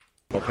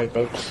Okay,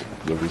 folks,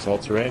 the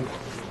results are in.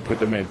 Put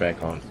the main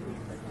back on.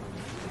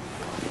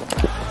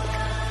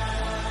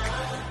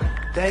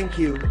 Thank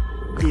you,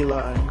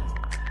 Elon.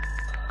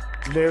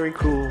 Very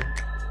cool.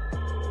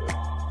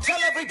 Tell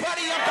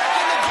everybody I'm back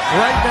in the game.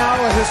 Right now,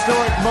 a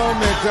historic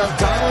moment.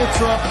 Donald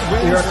Trump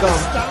wins Here I an come.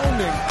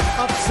 astounding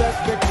upset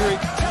victory.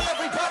 Tell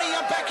everybody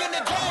I'm back in the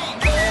game.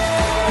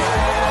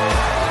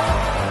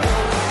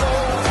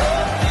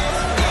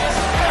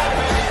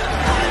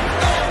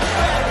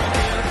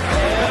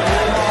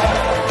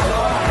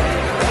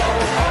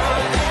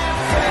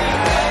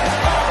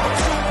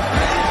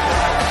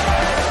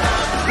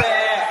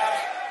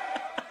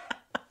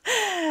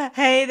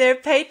 Hey there,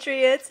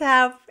 Patriots.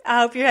 I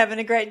hope you're having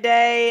a great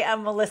day.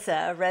 I'm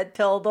Melissa, Red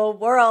Pill the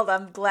World.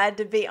 I'm glad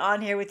to be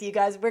on here with you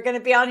guys. We're going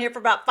to be on here for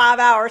about 5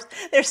 hours.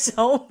 There's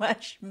so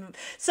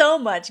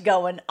much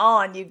going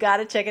on. You got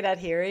to check it out.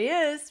 Here he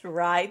is,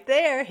 right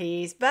there.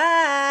 He's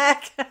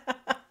back.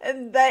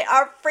 And they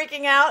are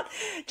freaking out,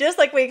 just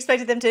like we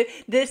expected them to.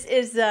 This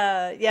is,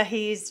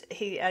 I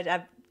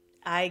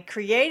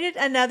created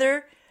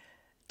another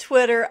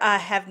Twitter. I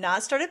have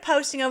not started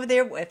posting over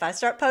there. If I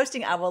start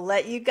posting, I will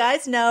let you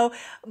guys know.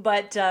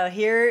 But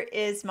here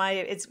is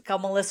it's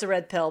called Melissa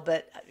Red Pill,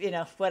 but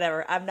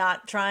whatever. I'm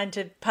not trying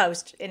to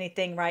post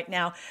anything right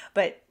now,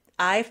 but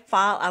I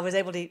was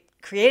able to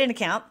create an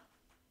account.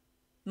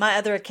 My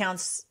other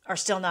accounts are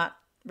still not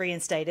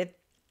reinstated.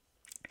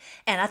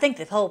 And I think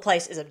the whole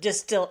place is just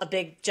still a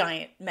big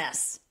giant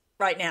mess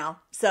right now.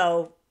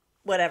 So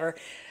whatever.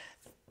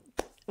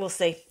 We'll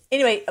see.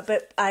 Anyway,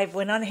 but I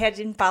went on ahead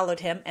and followed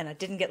him, and I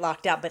didn't get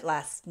locked out. But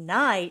last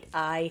night,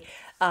 I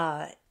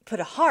put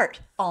a heart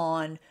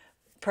on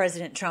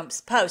President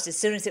Trump's post as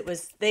soon as it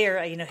was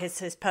there.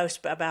 His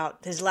post about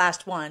his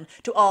last one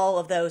to all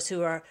of those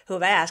who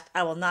have asked.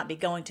 I will not be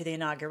going to the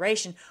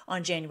inauguration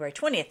on January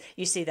 20th.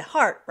 You see the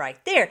heart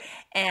right there,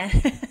 and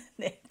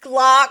they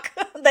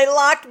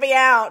locked me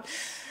out.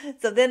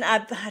 So then I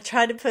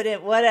tried to put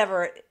in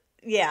whatever.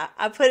 Yeah,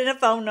 I put in a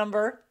phone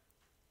number,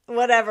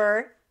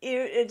 whatever.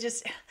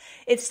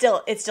 It's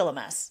still a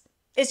mess.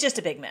 It's just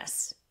a big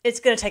mess. It's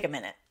going to take a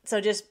minute.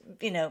 So just,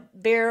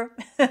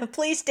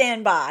 please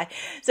stand by.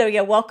 So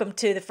yeah, welcome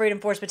to the Freedom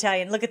Force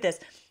Battalion. Look at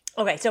this.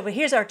 Okay, so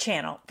here's our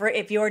channel.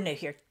 If you're new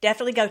here,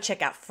 definitely go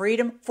check out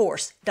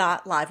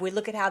freedomforce.live. We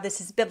look at how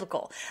this is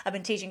biblical. I've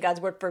been teaching God's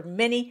word for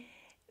many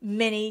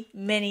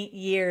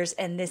years,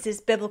 and this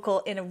is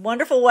biblical in a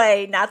wonderful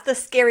way, not the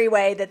scary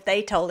way that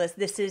they told us.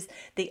 This is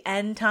the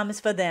end times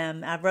for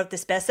them. I wrote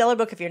this bestseller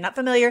book, if you're not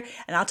familiar,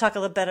 and I'll talk a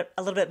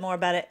little bit more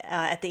about it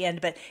at the end,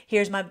 but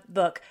here's my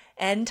book,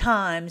 End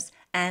Times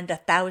and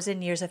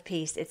 1,000 Years of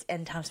Peace. It's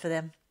end times for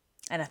them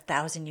and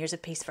 1,000 years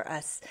of peace for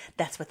us.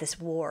 That's what this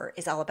war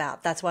is all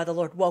about. That's why the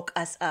Lord woke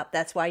us up.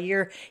 That's why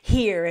you're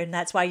here, and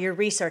that's why you're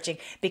researching,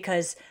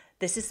 because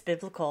this is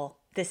biblical.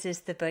 This is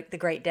the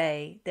great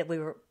day that we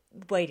were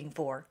waiting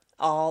for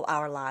all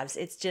our lives.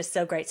 It's just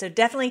so great. So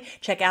definitely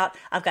check out.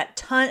 I've got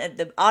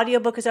the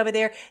audiobook is over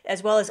there,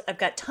 as well as I've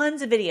got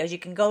tons of videos. You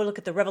can go look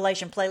at the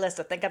Revelation playlist.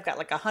 I think I've got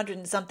like 100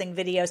 and something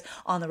videos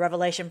on the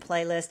Revelation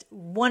playlist.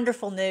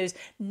 Wonderful news,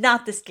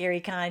 not the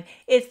scary kind.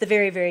 It's the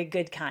very, very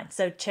good kind.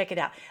 So check it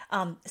out.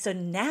 So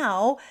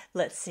now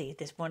let's see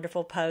this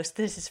wonderful post.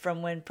 This is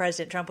from when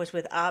President Trump was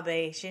with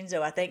Abe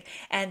Shinzo, I think.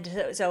 And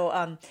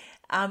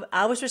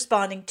I was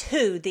responding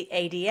to the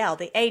ADL.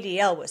 The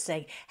ADL was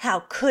saying,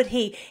 how could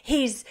he?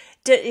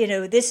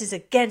 This is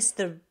against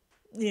the,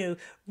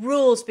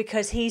 rules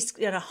because he's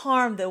going to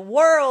harm the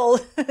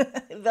world.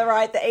 The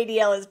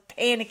ADL is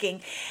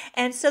panicking.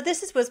 And so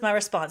this was my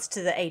response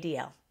to the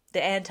ADL,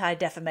 the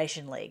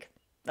Anti-Defamation League.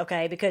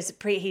 Okay, because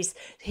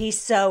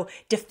he's so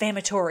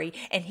defamatory,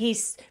 and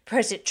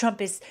President Trump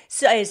is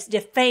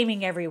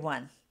defaming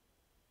everyone.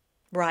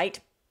 Right?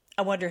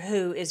 I wonder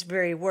who is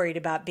very worried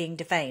about being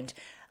defamed.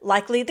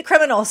 Likely the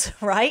criminals,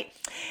 right?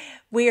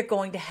 We are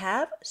going to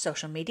have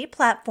social media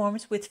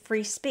platforms with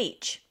free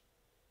speech.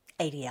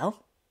 ADL.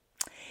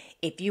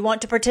 If you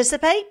want to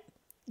participate,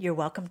 you're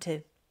welcome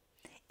to.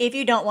 If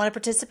you don't want to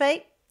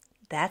participate,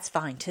 that's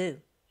fine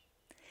too.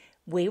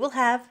 We will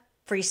have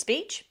free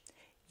speech.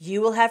 You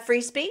will have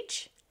free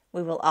speech.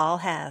 We will all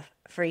have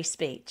free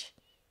speech.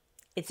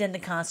 It's in the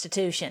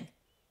Constitution.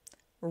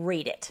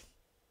 Read it.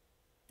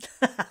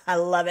 I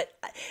love it.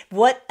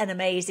 What an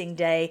amazing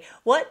day.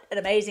 What an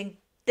amazing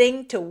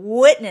thing to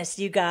witness,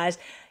 you guys.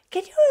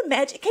 Can you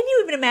imagine? Can you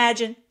even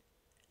imagine?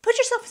 Put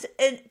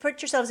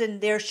yourselves in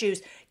their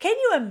shoes. Can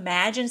you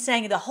imagine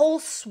saying the whole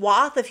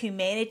swath of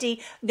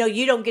humanity, no,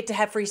 you don't get to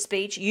have free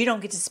speech. You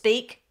don't get to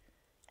speak.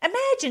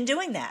 Imagine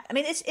doing that. I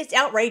mean, it's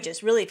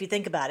outrageous, really, if you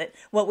think about it,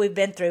 what we've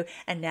been through.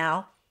 And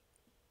now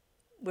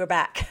we're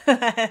back.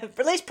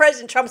 At least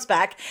President Trump's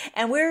back,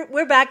 and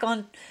we're back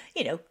on,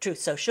 Truth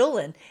Social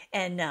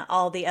and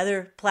all the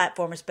other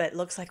platforms. But it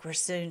looks like we're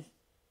soon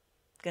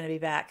going to be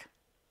back.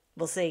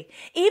 We'll see.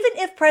 Even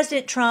if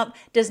President Trump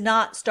does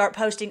not start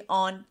posting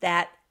on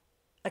that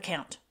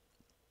account,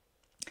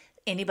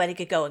 anybody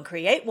could go and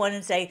create one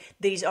and say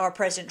these are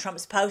President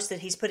Trump's posts that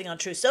he's putting on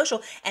Truth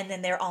Social, and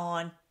then they're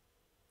on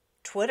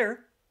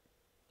Twitter,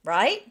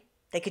 right?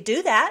 They could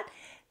do that.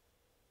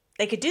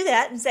 They could do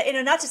that and say,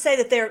 not to say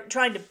that they're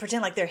trying to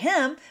pretend like they're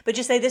him, but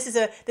just say this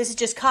is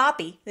just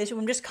copy.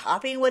 I'm just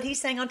copying what he's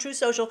saying on Truth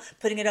Social,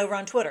 putting it over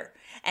on Twitter,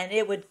 and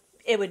it would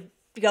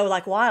go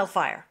like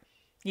wildfire.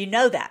 You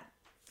know that.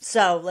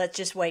 So let's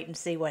just wait and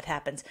see what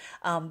happens.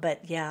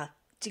 But yeah,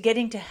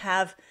 getting to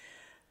have,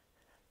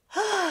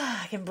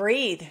 I can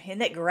breathe.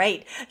 Isn't it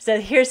great? So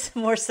here's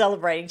some more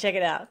celebrating. Check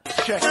it out.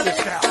 Check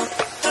this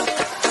out.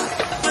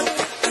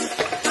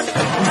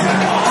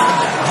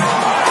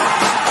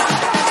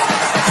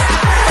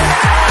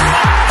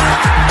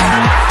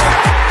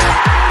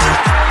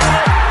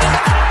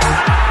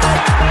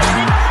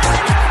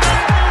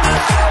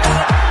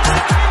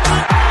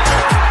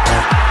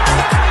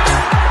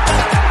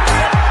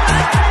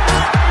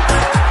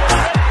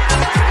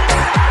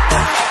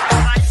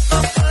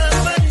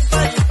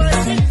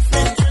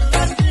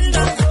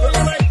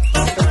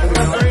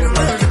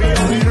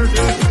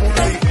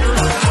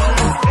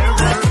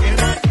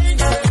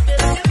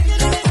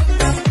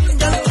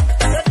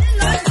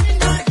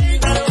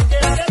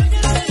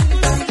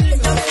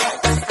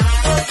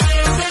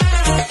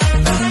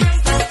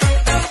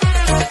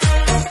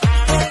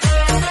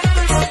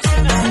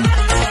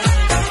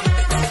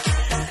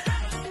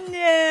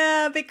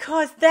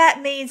 Because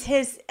that means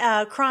his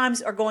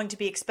crimes are going to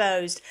be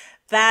exposed.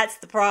 That's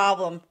the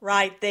problem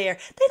right there.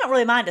 They don't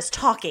really mind us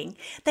talking.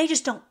 They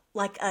just don't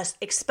like us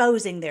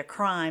exposing their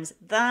crimes.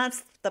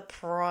 That's the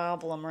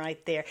problem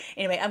right there.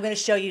 Anyway, I'm going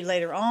to show you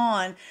later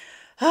on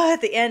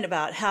at the end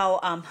about how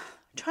I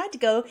tried to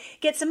go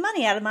get some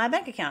money out of my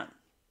bank account.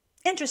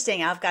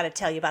 Interesting. I've got to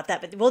tell you about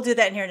that, but we'll do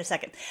that in here in a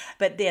second.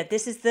 But yeah,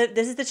 this is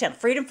the channel,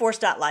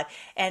 freedomforce.live.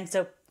 And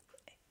so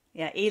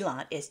yeah,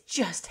 Elon is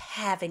just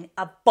having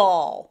a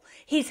ball.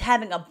 He's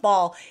having a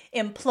ball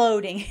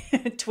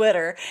imploding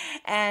Twitter.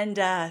 And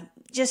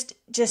just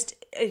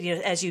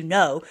as you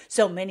know,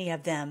 so many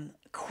of them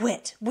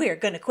quit. We're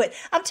going to quit.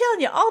 I'm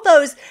telling you, all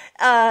those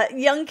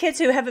young kids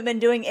who haven't been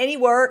doing any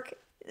work,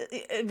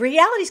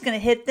 reality's going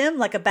to hit them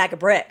like a bag of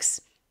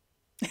bricks.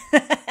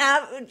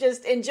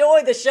 Just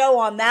enjoy the show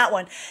on that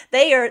one.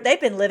 They've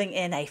been living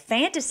in a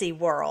fantasy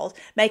world,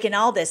 making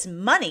all this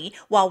money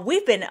while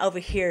we've been over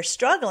here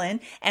struggling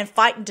and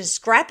fighting to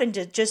scrapping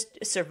to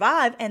just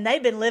survive. And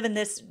they've been living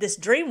this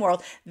dream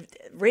world.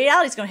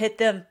 Reality's going to hit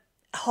them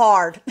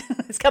hard.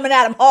 It's coming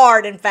at them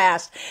hard and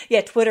fast.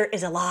 Yeah, Twitter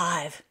is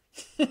alive.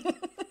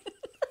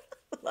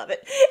 Love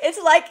it.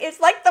 It's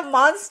like the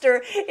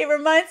monster. It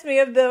reminds me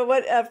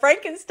of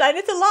Frankenstein.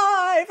 It's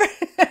alive.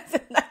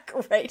 Isn't that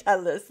great?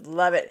 I just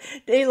love it.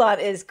 Elon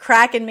is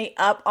cracking me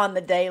up on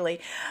the daily.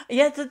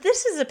 Yeah, so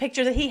this is a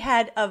picture that he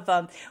had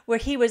of where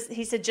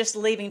he said just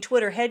leaving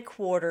Twitter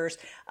headquarters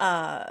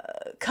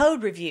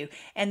code review,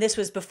 and this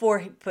was before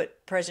he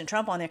put President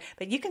Trump on there.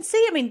 But you can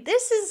see, I mean,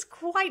 this is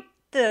quite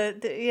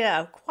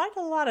quite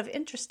a lot of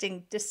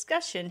interesting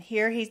discussion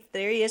here.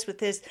 There he is with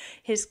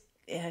his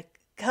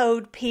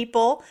code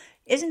people.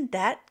 Isn't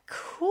that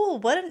cool?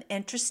 What an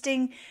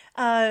interesting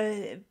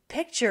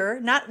picture.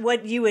 Not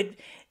what you would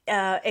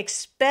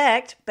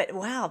expect, but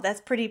wow, that's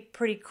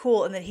pretty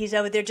cool. And that he's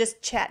over there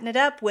just chatting it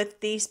up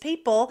with these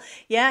people.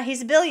 Yeah,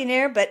 he's a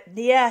billionaire, but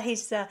yeah,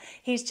 he's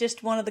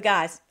just one of the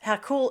guys. How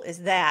cool is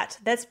that?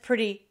 That's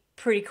pretty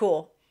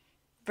cool.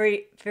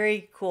 Very,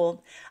 very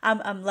cool.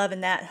 I'm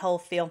loving that whole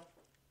feel.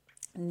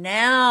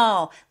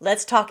 Now,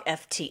 let's talk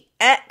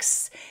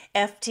FTX.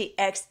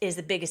 FTX is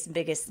the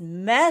biggest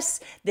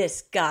mess.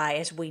 This guy,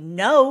 as we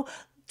know,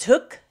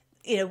 took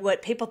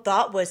what people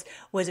thought was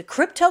a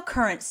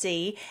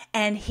cryptocurrency,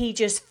 and he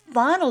just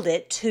funneled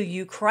it to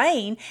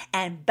Ukraine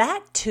and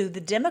back to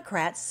the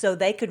Democrats so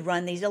they could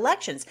run these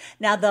elections.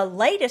 Now, the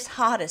latest,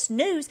 hottest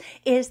news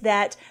is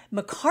that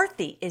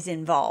McCarthy is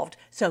involved.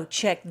 So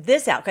check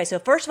this out. Okay, so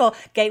first of all,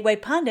 Gateway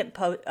Pundit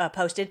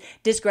posted,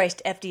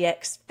 disgraced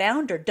FTX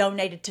founder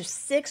donated to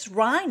 6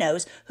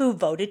 rhinos who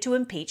voted to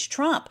impeach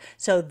Trump.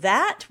 So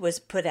that was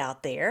put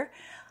out there.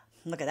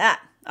 Look at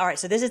that. All right,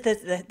 so this is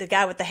the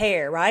guy with the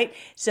hair, right?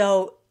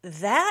 So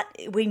that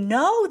we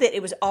know that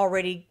it was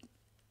already,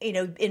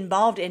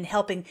 involved in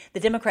helping the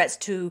Democrats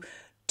to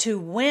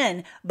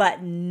win.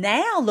 But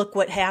now look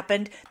what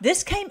happened.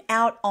 This came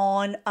out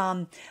on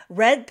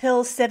Red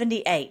Pill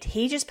 78.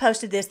 He just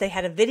posted this. They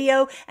had a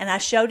video, and I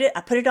showed it.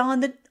 I put it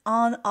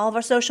on all of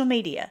our social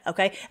media.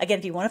 Okay. Again,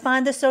 if you want to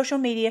find the social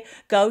media,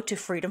 go to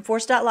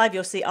freedomforce.live.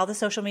 You'll see all the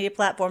social media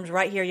platforms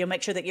right here. You'll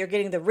make sure that you're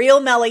getting the real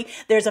Melly.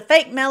 There's a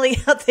fake Melly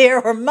out there,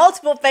 or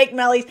multiple fake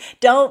Mellys.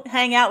 Don't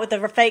hang out with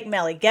the fake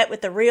Melly. Get with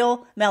the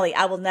real Melly.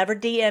 I will never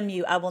DM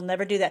you. I will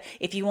never do that.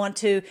 If you want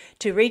to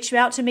reach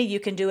out to me,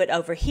 you can do it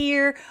over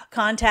here,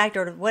 contact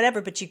or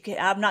whatever, but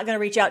I'm not going to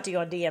reach out to you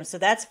on DM. So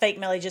that's fake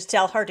Melly. Just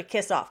tell her to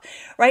kiss off.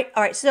 Right.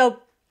 All right.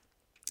 So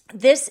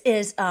this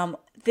is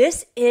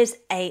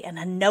and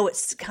I know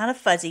it's kind of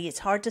fuzzy. It's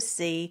hard to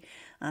see.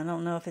 I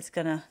don't know if it's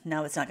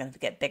it's not going to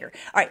get bigger.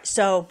 All right,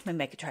 so let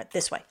me try it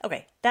this way.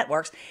 Okay, that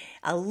works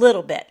a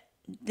little bit.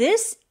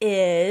 This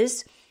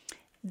is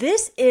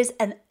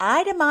an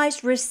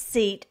itemized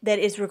receipt that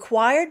is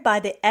required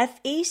by the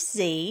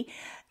FEC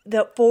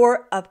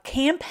for a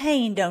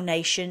campaign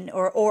donation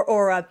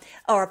or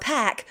a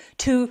PAC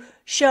to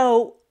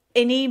show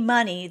any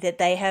money that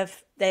they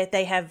have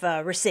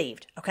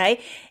received.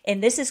 Okay,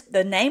 and this is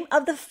the name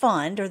of the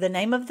fund, or the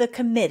name of the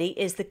committee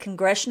is the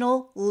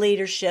Congressional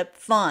Leadership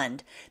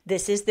Fund.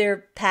 This is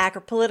their PAC,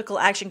 or Political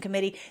Action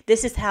Committee.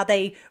 This is how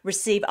they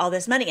receive all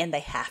this money, and they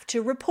have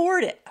to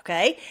report it.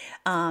 Okay,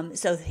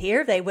 so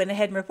here they went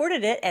ahead and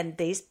reported it, and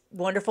these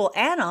wonderful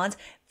anons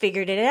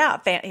figured it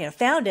out,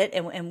 found it,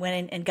 and went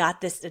in and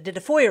got this, did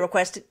a FOIA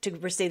request to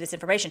receive this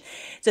information.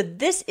 So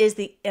this is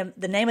the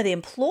name of the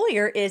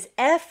employer is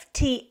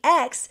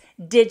FTX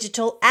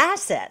Digital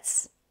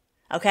Assets.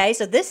 Okay,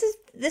 so this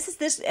is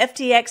this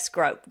FTX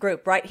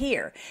group right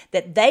here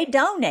that they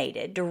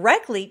donated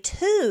directly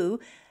to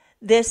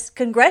this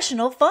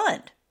congressional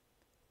fund,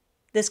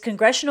 this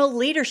Congressional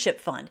Leadership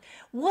Fund.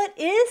 What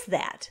is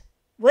that?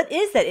 What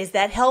is that? Is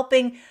that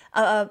helping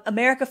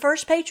America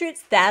First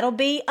patriots? That'll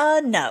be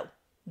a no.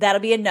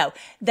 That'll be a no.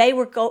 They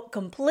were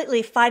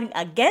completely fighting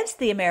against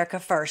the America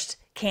First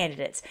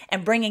candidates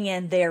and bringing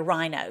in their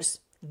rhinos.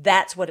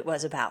 That's what it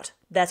was about.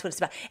 That's what it's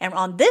about. And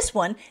on this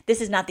one, this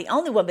is not the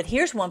only one, but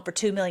here's one for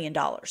 $2 million.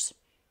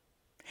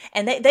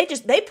 And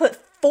they put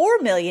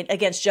 $4 million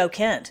against Joe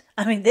Kent.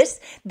 I mean,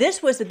 this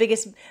was the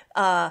biggest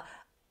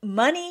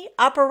money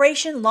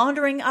operation,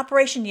 laundering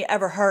operation you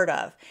ever heard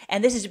of.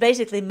 And this is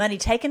basically money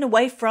taken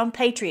away from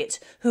patriots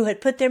who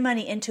had put their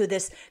money into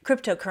this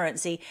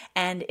cryptocurrency,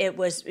 and it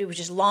was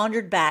just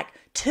laundered back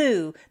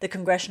to the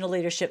Congressional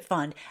Leadership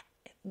Fund,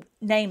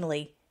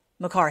 namely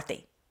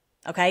McCarthy.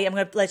 Okay, I'm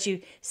going to let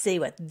you see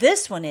what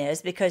this one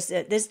is, because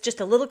this is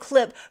just a little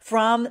clip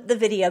from the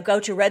video.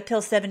 Go to Red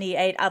Pill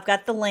 78. I've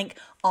got the link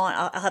on.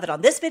 I'll have it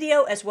on this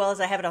video as well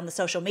as I have it on the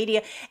social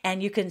media,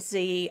 and you can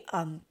see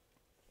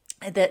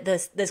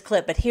this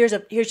clip. But here's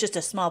just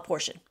a small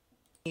portion.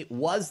 It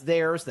was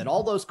theirs, that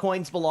all those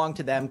coins belonged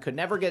to them, could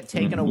never get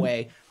taken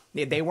away.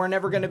 They were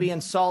never going to be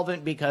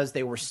insolvent because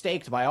they were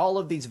staked by all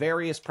of these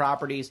various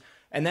properties.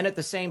 And then at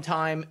the same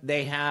time,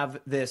 they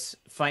have this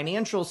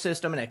financial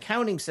system and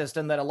accounting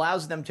system that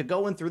allows them to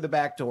go in through the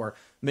back door,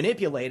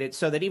 manipulate it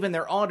so that even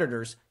their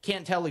auditors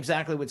can't tell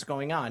exactly what's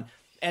going on.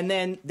 And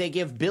then they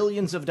give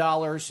billions of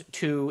dollars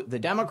to the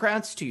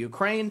Democrats, to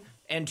Ukraine,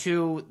 and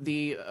to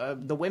the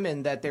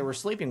women that they were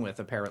sleeping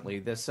with, apparently.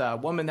 This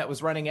woman that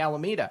was running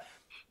Alameda.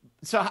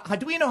 So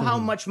do we know how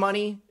much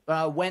money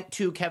went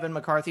to Kevin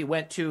McCarthy,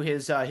 went to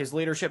his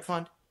leadership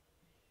fund?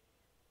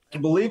 I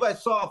believe I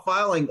saw a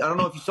filing. I don't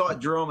know if you saw it,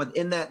 Jerome,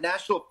 in that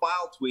National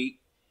File tweet.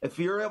 If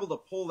you're able to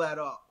pull that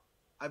up,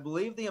 I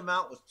believe the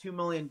amount was $2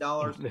 million.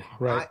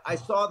 Right. I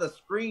saw the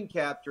screen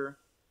capture.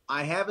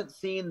 I haven't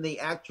seen the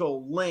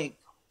actual link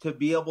to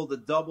be able to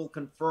double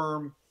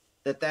confirm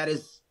that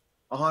is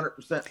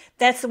 100%.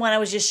 That's the one I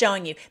was just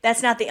showing you.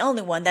 That's not the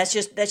only one. That's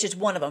just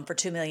one of them for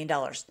 $2 million.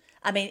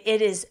 I mean,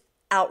 it is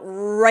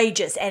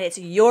outrageous, and it's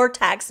your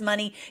tax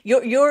money,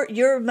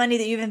 your money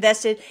that you've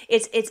invested.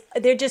 It's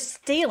they're just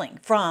stealing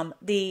from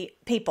the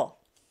people.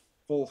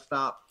 Full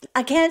stop.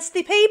 Against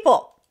the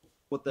people.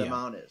 What the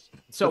amount is.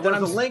 So but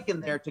there's a link in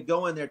there to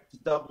go in there to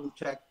double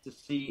check to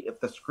see if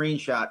the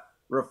screenshot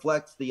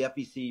reflects the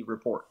FEC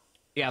report.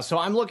 Yeah, so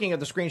I'm looking at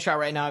the screenshot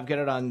right now. I've got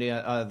it on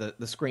the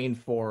screen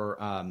for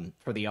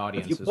the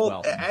audience as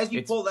well. As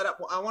you pull that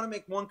up, I want to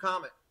make one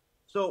comment.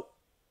 So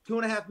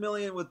 $2.5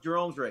 million with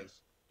Jerome's race.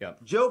 Yeah.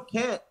 Joe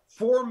Kent,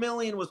 $4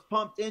 million was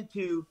pumped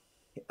into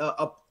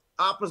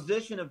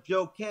opposition of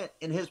Joe Kent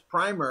in his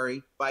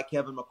primary by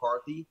Kevin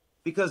McCarthy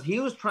because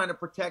he was trying to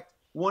protect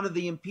one of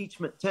the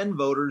impeachment 10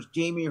 voters,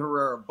 Jamie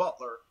Herrera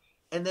Butler.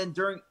 And then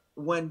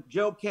when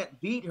Joe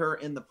Kent beat her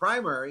in the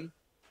primary,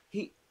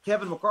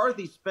 Kevin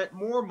McCarthy spent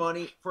more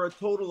money for a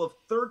total of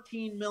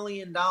 $13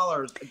 million.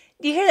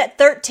 You hear that?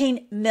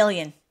 $13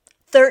 million.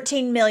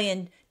 $13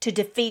 million to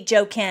defeat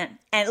Joe Kent.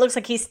 And it looks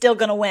like he's still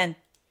going to win.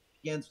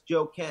 Against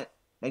Joe Kent.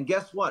 And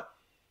guess what?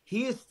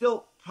 He is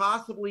still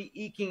possibly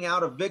eking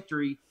out a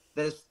victory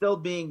that is still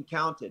being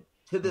counted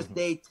to this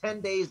day,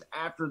 10 days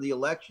after the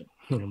election.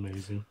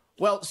 Amazing.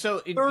 Well,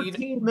 so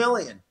 $13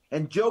 million,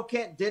 and Joe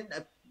Kent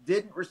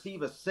didn't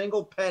receive a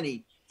single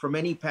penny from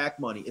any PAC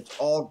money. It's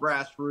all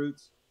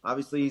grassroots.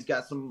 Obviously, he's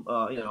got some,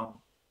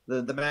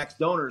 the max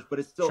donors, but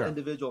it's still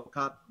individual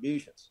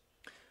contributions.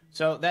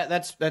 So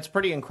that's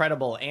pretty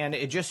incredible, and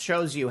it just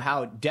shows you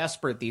how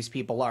desperate these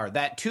people are.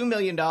 That $2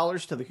 million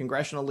to the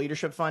Congressional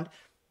Leadership Fund,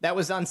 that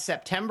was on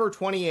September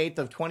 28th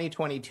of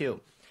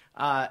 2022.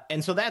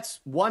 And so that's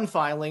one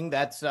filing.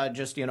 That's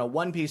just,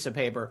 one piece of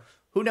paper.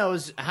 Who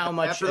knows how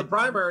much... After the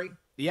primary.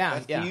 Yeah,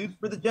 that's yeah. used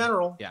for the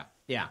general.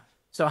 Yeah.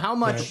 So how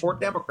much...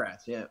 Support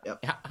Democrats, yeah.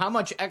 How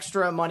much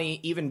extra money,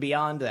 even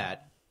beyond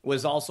that,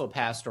 was also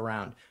passed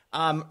around?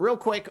 Real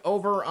quick,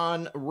 over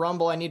on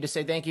Rumble, I need to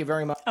say thank you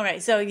very much. All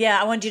right, so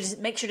I want you to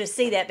make sure to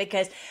see that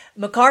because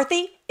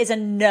McCarthy is a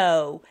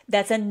no.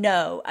 That's a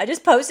no. I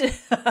just posted,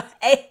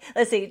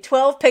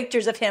 12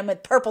 pictures of him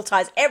with purple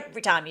ties.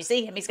 Every time you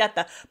see him, he's got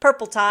the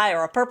purple tie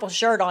or a purple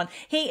shirt on.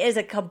 He is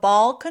a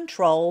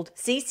cabal-controlled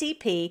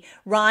CCP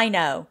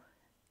rhino.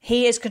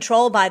 He is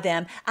controlled by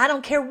them. I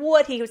don't care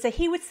what he would say.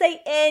 He would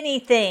say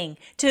anything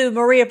to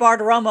Maria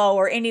Bartiromo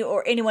or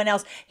anyone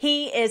else.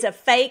 He is a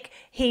fake.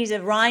 He's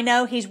a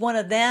rhino. He's one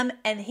of them,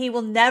 and he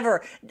will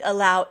never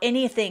allow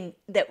anything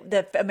that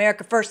the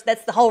America First.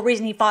 That's the whole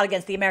reason he fought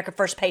against the America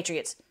First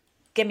Patriots.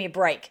 Give me a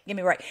break. Give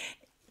me a break.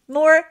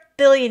 More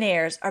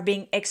billionaires are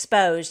being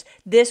exposed.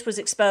 This was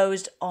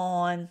exposed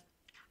on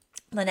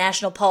the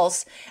National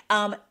Pulse.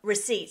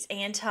 Receipts,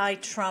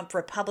 anti-Trump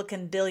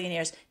Republican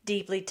billionaires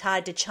deeply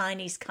tied to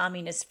Chinese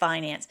communist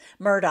finance.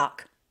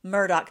 Murdoch,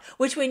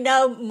 which we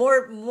know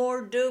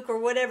Morduke or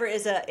whatever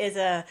is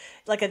a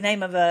like a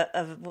name of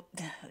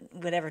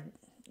whatever.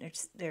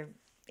 They're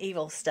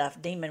evil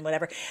stuff, demon,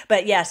 whatever.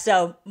 But yeah,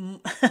 so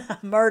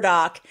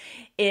Murdoch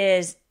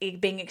is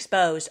being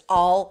exposed.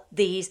 All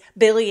these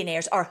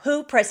billionaires are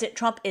who President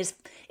Trump is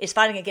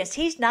fighting against.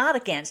 He's not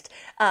against.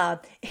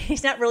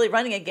 He's not really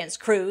running against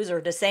Cruz or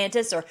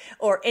DeSantis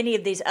or any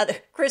of these other.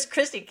 Chris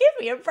Christie, give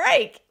me a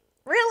break.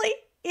 Really?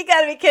 You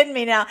got to be kidding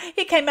me now.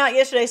 He came out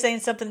yesterday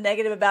saying something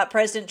negative about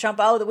President Trump.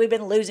 Oh, that we've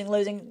been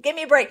losing. Give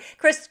me a break.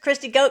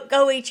 Christie,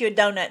 go eat you a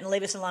donut and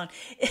leave us alone.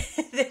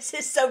 This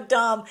is so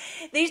dumb.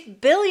 These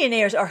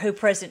billionaires are who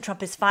President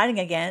Trump is fighting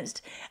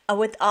against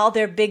with all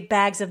their big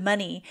bags of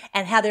money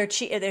and how they're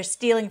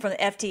stealing from the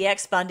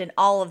FTX fund and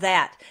all of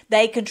that.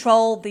 They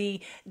control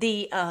the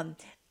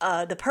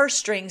purse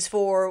strings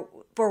for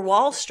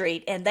Wall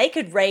Street, and they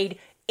could raid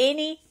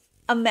any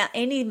amount,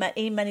 any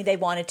money they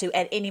wanted to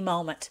at any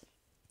moment.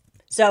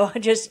 So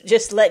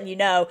just letting you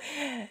know,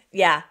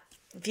 yeah.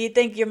 If you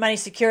think your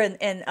money's secure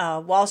in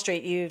Wall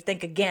Street, you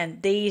think again.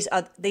 These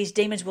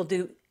demons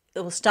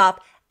will stop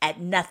at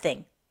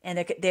nothing,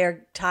 and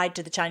they're tied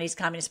to the Chinese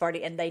Communist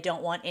Party, and they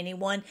don't want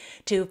anyone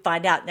to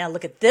find out. Now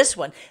look at this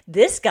one.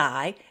 This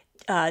guy,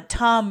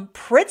 Tom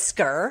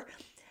Pritzker,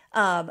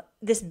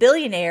 this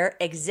billionaire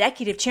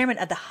executive chairman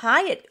of the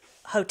Hyatt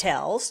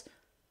hotels,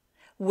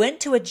 went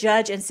to a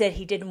judge and said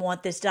he didn't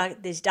want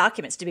these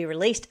documents to be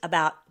released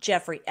about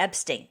Jeffrey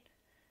Epstein.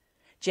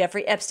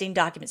 Jeffrey Epstein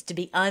documents to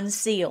be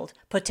unsealed,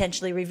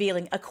 potentially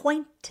revealing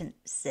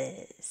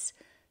acquaintances,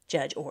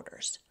 judge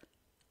orders.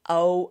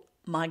 Oh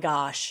my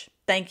gosh.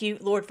 Thank you,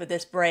 Lord, for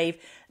this brave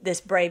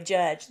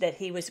judge that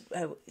he was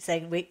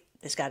saying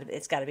it's got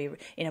to be,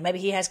 maybe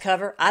he has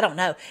cover. I don't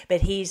know,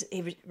 but he's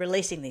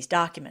releasing these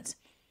documents.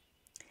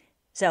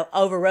 So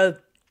overrode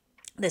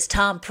this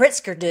Tom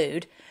Pritzker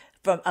dude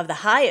of the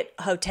Hyatt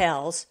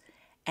hotels,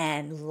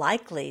 and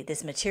likely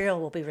this material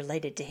will be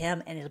related to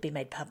him and it'll be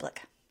made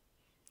public.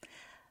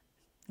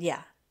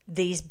 Yeah,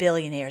 these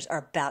billionaires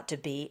are about to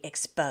be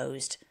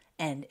exposed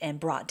and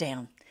brought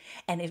down.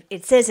 And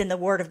it says in the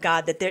Word of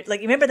God that they're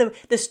like, you remember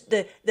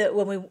the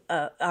when we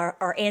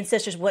our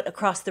ancestors went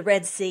across the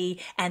Red Sea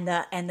and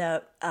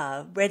the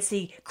Red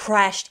Sea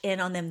crashed in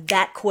on them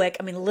that quick.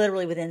 I mean,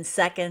 literally within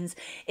seconds.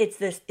 It's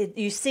this.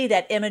 You see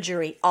that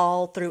imagery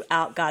all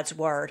throughout God's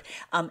Word.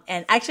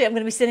 And actually, I'm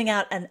going to be sending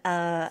out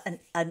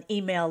an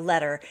email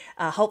letter,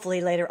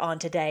 hopefully later on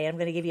today. I'm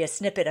going to give you a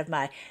snippet of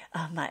my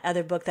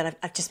other book that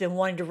I've just been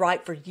wanting to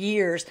write for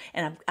years,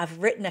 and I've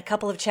written a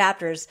couple of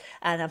chapters,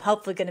 and I'm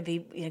hopefully going to be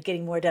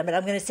getting more done. But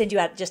I'm going to send you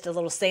out just a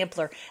little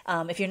sampler.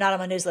 If you're not on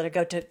my newsletter,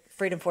 go to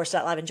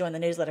freedomforce.live and join the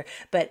newsletter.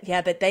 But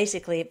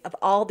basically of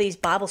all these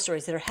Bible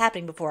stories that are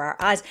happening before our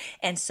eyes.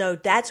 And so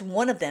that's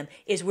one of them,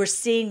 is we're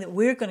seeing that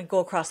we're going to go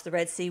across the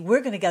Red Sea. We're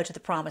going to go to the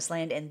promised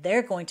land, and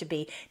they're going to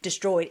be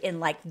destroyed in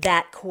like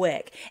that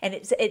quick. And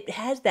it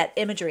has that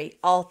imagery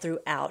all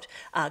throughout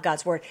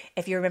God's Word.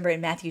 If you remember in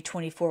Matthew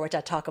 24, which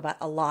I talk about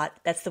a lot,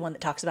 that's the one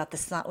that talks about the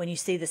sign. When you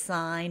see the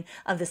sign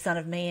of the Son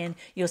of Man,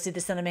 you'll see the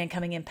Son of Man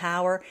coming in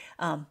power.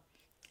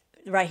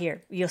 Right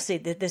here, you'll see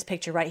this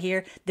picture right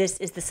here. This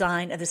is the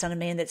sign of the Son of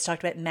Man that's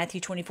talked about in Matthew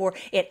 24.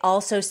 It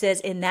also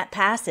says in that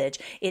passage,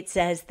 it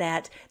says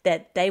that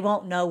they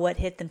won't know what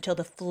hit them till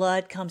the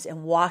flood comes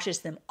and washes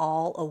them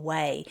all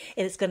away.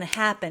 And it's going to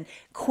happen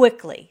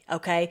quickly,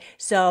 okay?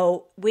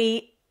 So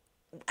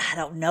I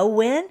don't know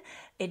when.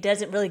 It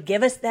doesn't really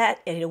give us that.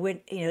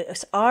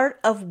 It's art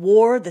of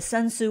war. The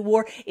Sun Tzu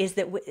war is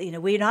that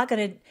we're not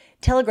going to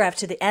telegraph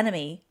to the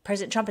enemy.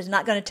 President Trump is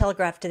not going to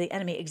telegraph to the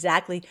enemy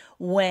exactly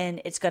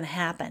when it's going to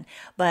happen.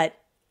 But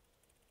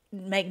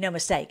make no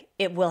mistake,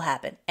 it will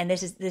happen. And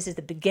this is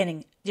the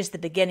beginning, just the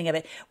beginning of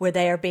it, where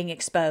they are being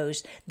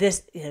exposed.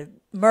 This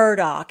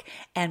Murdoch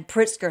and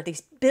Pritzker,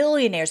 these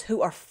billionaires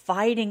who are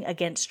fighting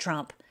against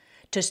Trump,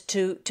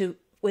 to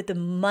with the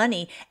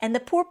money, and the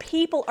poor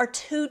people are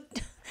too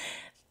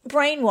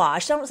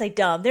brainwashed. I don't say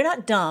dumb. They're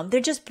not dumb. They're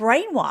just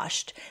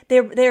brainwashed.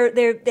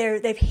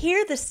 They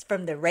hear this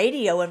from the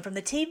radio and from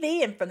the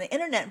TV and from the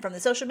internet and from the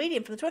social media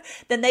and from the Twitter.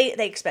 Then they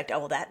expect, oh,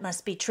 well, that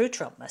must be true.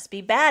 Trump must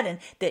be bad, and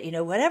that,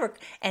 whatever.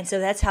 And so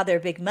that's how they're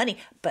big money.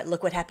 But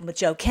look what happened with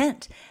Joe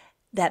Kent.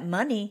 That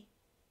money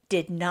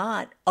did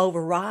not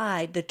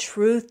override the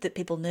truth that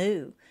people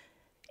knew.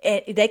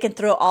 They can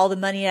throw all the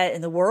money at it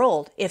in the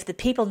world. If the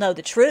people know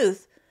the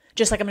truth,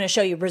 just like I'm going to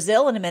show you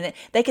Brazil in a minute,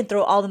 they can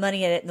throw all the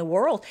money at it in the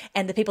world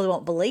and the people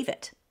won't believe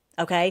it.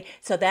 Okay?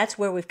 So that's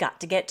where we've got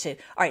to get to. All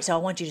right, so I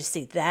want you to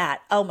see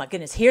that. Oh my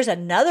goodness. Here's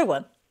another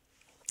one.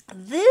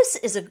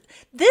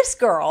 This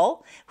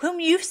girl whom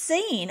you've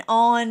seen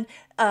on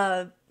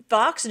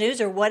Fox News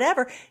or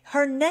whatever,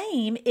 her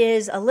name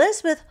is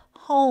Elizabeth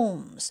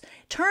Holmes.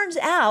 Turns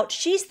out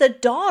she's the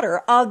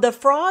daughter of the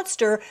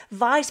fraudster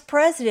Vice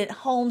President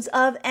Holmes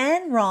of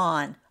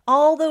Enron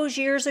all those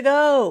years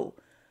ago.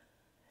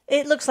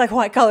 It looks like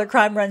white collar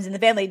crime runs in the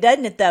family,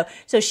 doesn't it? Though,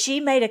 so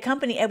she made a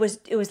company. It was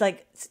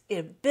like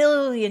 $1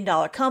 billion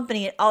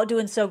company, and all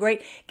doing so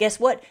great. Guess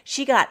what?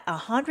 She got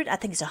 11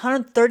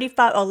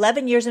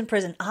 years in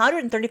prison.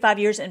 135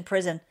 years in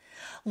prison.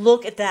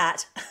 Look at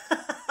that.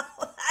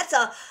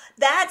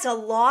 That's a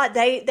lot.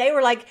 They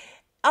were like,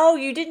 oh,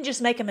 you didn't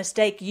just make a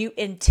mistake. You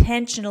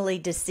intentionally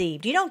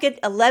deceived. You don't get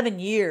 11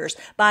 years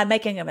by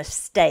making a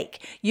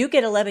mistake. You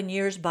get 11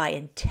 years by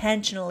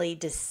intentionally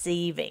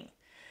deceiving.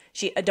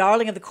 She, a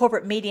darling of the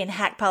corporate media and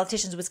hack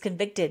politicians, was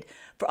convicted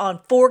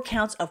on 4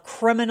 counts of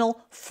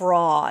criminal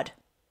fraud.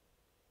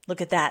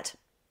 Look at that.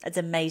 That's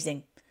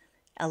amazing.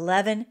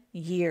 11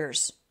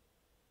 years.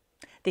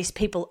 These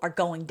people are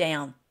going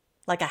down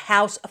like a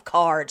house of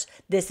cards.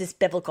 This is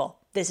biblical.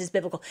 This is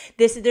biblical.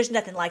 There's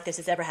nothing like this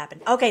that's ever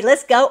happened. Okay,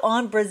 let's go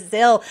on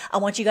Brazil. I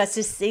want you guys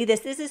to see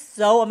this. This is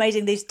so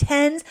amazing. These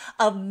tens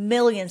of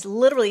millions,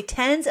 literally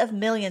tens of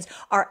millions,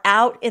 are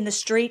out in the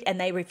street and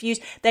they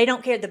refuse. They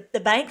don't care. The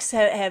banks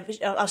have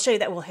I'll show you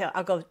that. Well,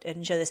 I'll go ahead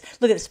and show this.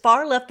 Look at this.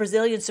 Far left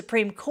Brazilian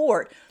Supreme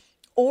Court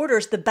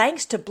orders the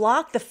banks to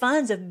block the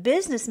funds of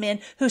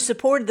businessmen who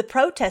supported the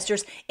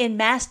protesters in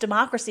mass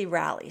democracy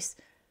rallies.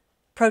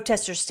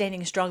 Protesters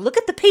standing strong. Look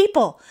at the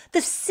people,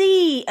 the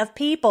sea of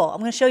people.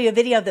 I'm going to show you a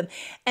video of them.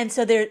 And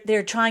so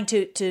they're trying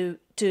to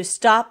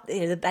stop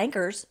the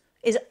bankers.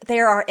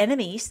 They're our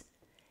enemies.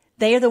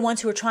 They are the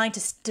ones who are trying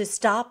to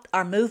stop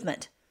our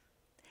movement.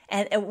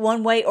 And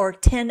one way or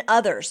 10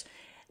 others,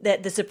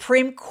 that the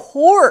Supreme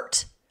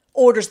Court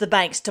orders the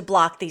banks to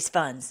block these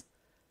funds.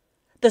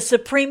 The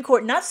Supreme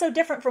Court, not so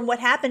different from what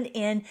happened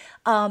in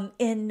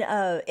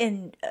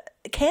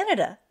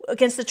Canada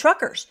against the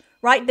truckers,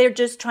 right? They're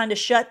just trying to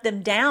shut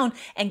them down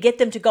and get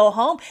them to go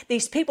home.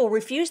 These people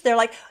refuse. They're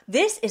like,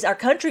 this is our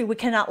country. We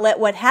cannot let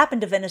what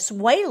happened to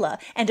Venezuela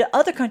and to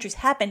other countries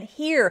happen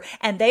here.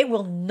 And they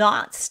will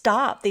not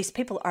stop. These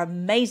people are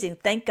amazing.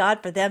 Thank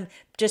God for them.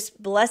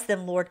 Just bless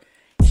them, Lord.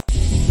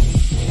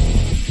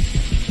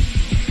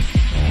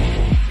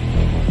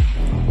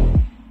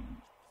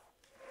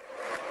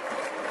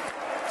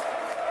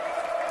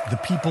 The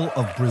people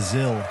of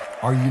Brazil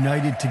are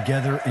united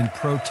together in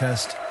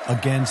protest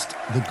against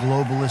the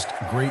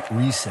globalist Great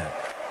Reset.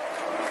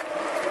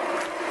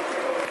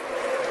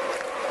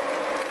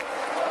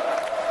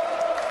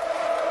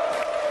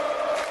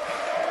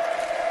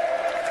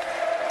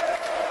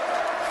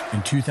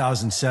 In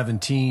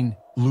 2017,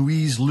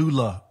 Luiz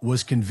Lula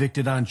was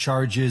convicted on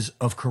charges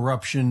of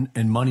corruption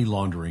and money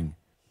laundering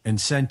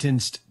and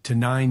sentenced to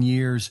 9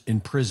 years in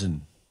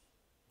prison.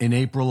 In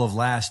April of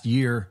last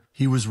year,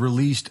 he was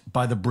released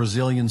by the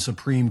Brazilian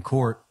Supreme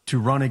Court to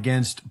run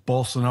against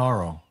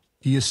Bolsonaro.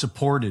 He is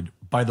supported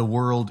by the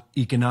World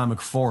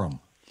Economic Forum.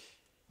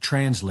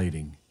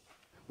 Translating.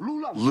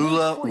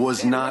 Lula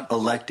was not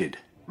elected.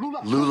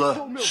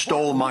 Lula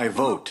stole my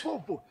vote,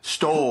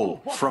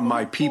 stole from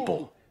my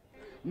people.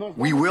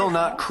 We will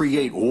not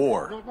create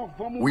war.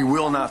 We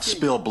will not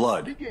spill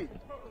blood.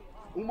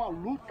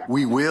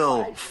 We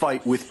will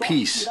fight with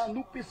peace,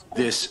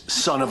 this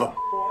son of a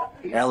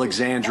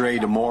Alexandre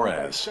de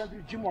Moraes,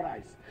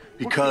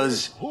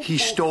 because he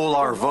stole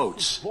our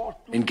votes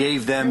and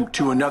gave them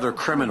to another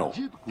criminal,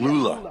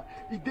 Lula.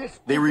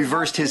 They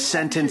reversed his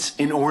sentence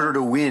in order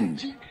to win,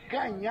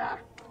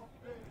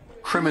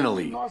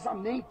 criminally,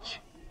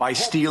 by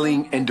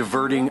stealing and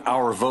diverting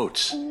our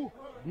votes.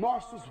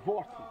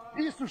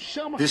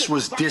 This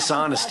was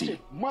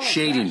dishonesty,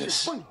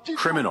 shadiness,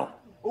 criminal.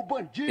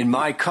 In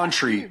my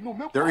country,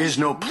 there is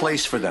no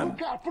place for them.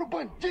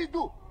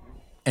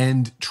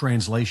 End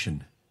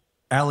translation.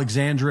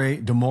 Alexandre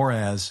de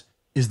Moraes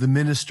is the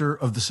minister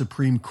of the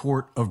Supreme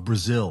Court of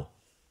Brazil,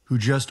 who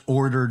just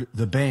ordered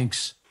the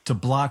banks to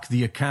block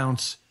the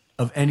accounts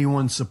of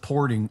anyone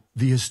supporting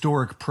the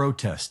historic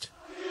protest.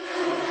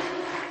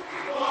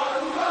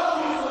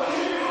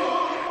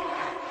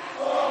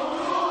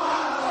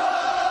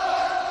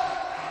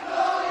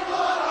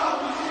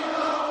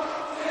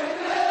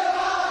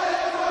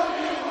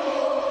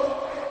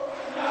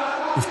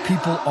 If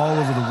people all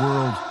over the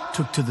world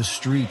took to the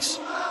streets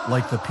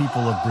like the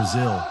people of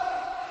Brazil,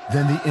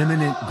 then the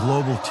imminent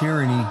global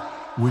tyranny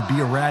would be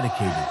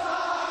eradicated.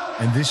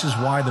 And this is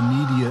why the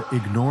media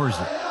ignores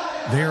it.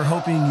 They are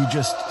hoping you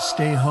just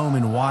stay home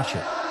and watch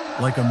it,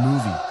 like a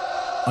movie,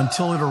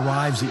 until it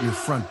arrives at your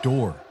front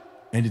door,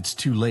 and it's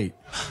too late.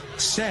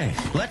 Say,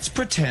 let's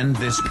pretend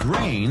this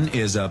brain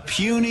is a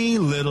puny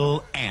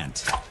little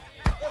ant.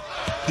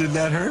 Did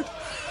that hurt?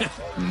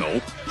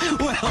 Nope.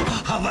 Well,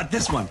 how about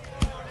this one?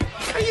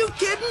 Are you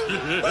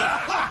kidding? Well,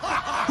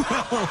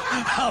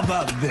 how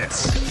about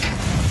this?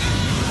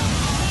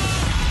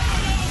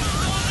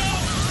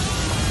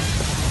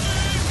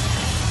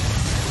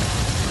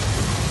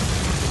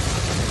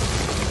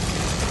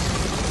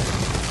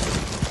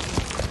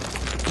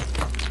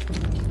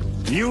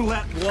 You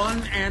let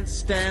one ant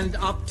stand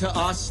up to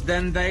us,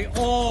 then they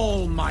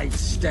all might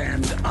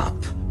stand up.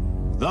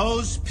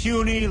 Those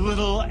puny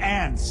little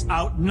ants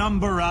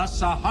outnumber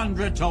us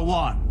 100 to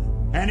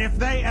 1. And if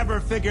they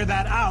ever figure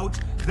that out,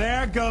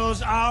 there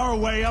goes our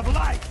way of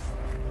life.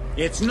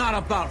 It's not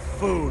about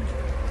food.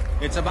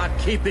 It's about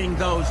keeping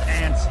those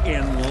ants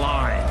in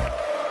line.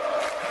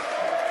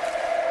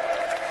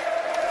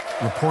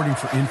 Reporting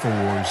for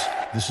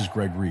InfoWars, this is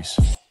Greg Reese.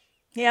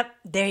 Yep,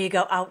 there you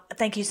go. Oh,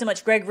 thank you so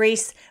much, Greg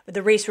Reese, with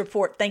the Reese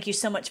Report. Thank you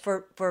so much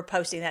for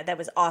posting that. That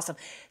was awesome.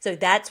 So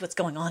that's what's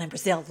going on in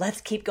Brazil.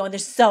 Let's keep going.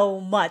 There's so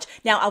much.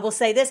 Now, I will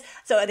say this.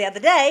 So the other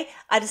day,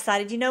 I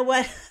decided, you know what?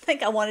 I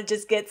think I want to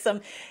just get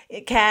some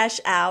cash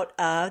out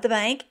of the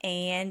bank.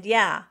 And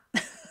yeah,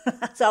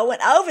 so I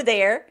went over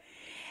there,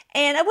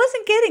 and I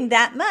wasn't getting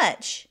that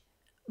much,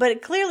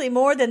 but clearly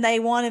more than they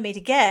wanted me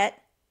to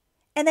get.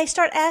 And they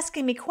start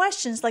asking me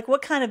questions like,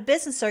 what kind of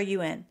business are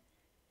you in?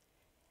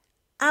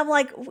 I'm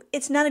like,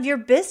 it's none of your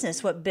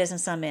business what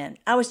business I'm in.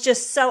 I was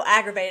just so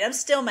aggravated. I'm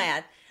still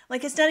mad.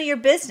 Like, it's none of your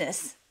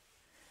business.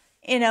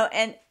 And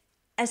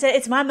I said,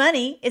 it's my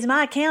money. It's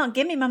my account.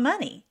 Give me my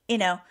money.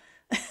 Y'all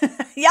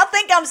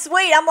think I'm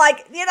sweet. I'm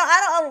like,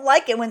 I don't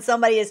like it when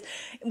somebody is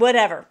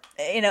whatever,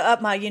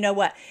 up my,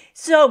 what.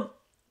 So,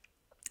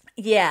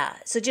 yeah.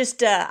 So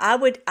just, I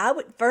would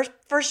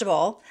first of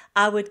all,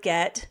 I would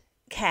get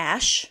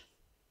cash,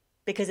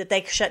 because if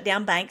they shut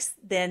down banks,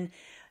 then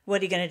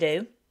what are you going to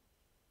do?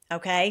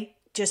 Okay,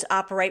 just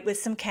operate with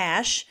some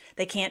cash.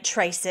 They can't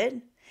trace it.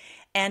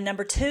 And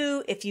number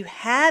two, if you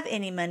have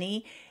any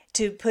money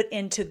to put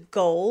into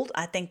gold,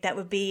 I think that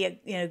would be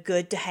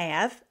good to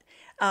have.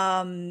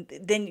 Then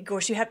of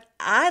course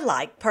I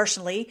like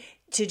personally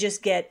to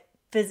just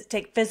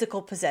take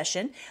physical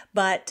possession,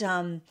 but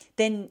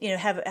then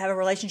have a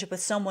relationship with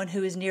someone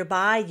who is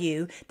nearby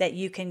you that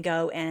you can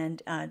go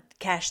and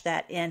cash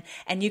that in,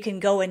 and you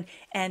can go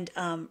and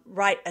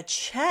write a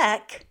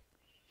check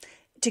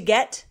to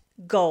get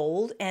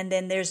gold, and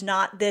then there's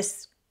not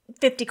this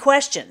 50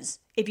 questions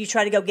if you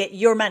try to go get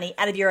your money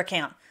out of your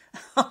account.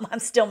 I'm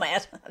still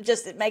mad.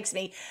 It makes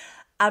me,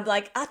 I'm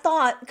like, I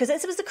thought, because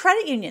this was the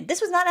credit union.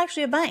 This was not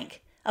actually a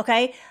bank,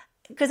 okay?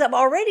 Because I've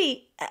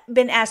already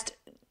been asked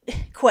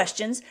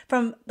questions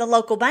from the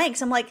local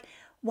banks. I'm like,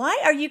 why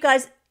are you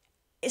guys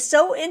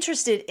so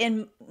interested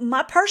in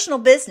my personal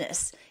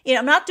business?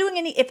 I'm not doing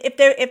any.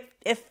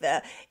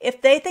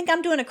 If they think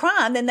I'm doing a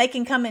crime, then they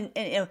can come and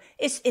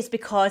it's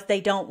because they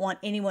don't want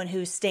anyone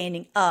who's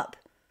standing up.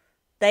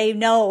 They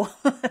know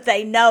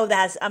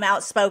that I'm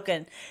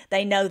outspoken.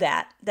 They know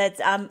that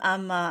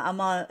I'm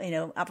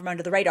out from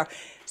under the radar.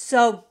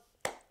 So,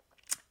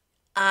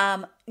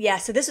 yeah.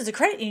 So this is a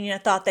credit union. I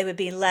thought they would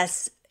be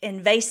less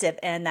invasive,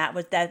 and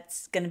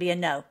that's going to be a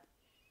no,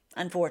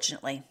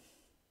 unfortunately.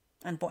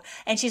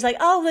 And she's like,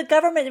 oh, the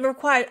government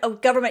required,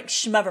 government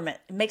schmoverment.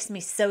 It makes me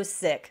so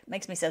sick.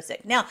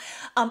 Now,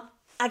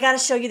 I got to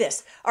show you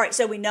this. All right,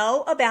 so we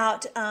know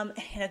about,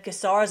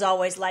 Gasara's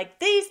always like,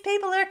 these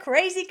people are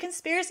crazy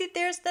conspiracy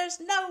theorists.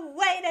 There's no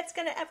way that's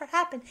going to ever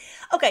happen.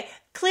 Okay,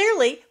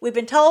 clearly we've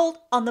been told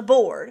on the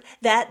board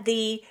that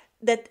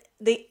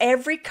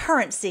every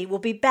currency will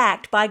be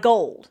backed by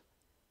gold.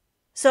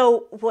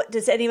 So what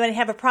does anybody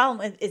have a problem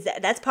with? Is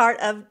that's part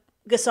of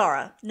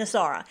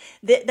NESARA.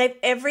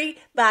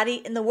 Everybody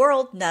in the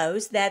world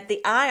knows that the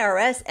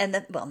IRS and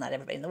not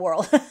everybody in the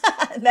world,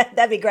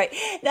 that'd be great.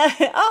 Now,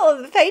 all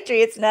of the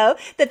patriots know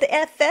that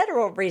the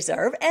Federal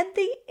Reserve and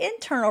the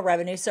Internal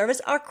Revenue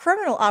Service are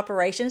criminal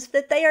operations,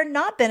 that they are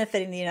not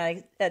benefiting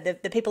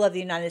the people of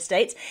the United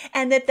States,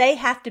 and that they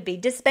have to be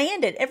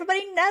disbanded.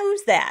 Everybody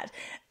knows that.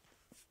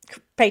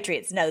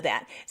 Patriots know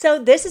that.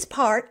 So this is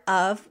part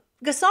of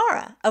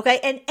GESARA, okay?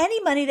 And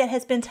any money that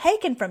has been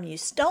taken from you,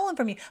 stolen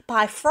from you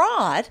by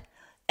fraud,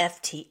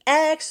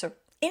 FTX or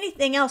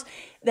anything else,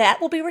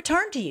 that will be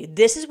returned to you.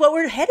 This is what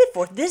we're headed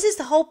for. This is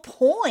the whole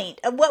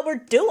point of what we're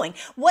doing.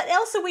 What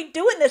else are we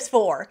doing this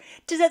for?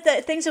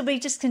 That things will be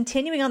just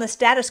continuing on the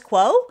status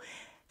quo?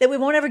 That we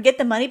won't ever get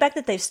the money back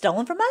that they've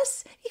stolen from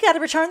us? You got to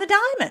return the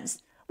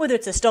diamonds, whether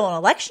it's a stolen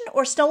election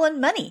or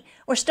stolen money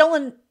or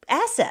stolen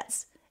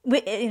assets.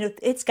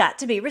 It's got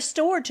to be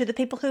restored to the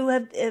people who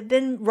have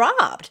been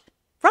robbed.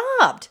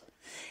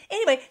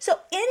 Anyway, so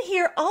in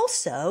here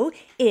also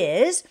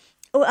is,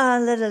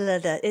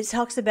 it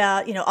talks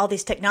about, all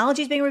these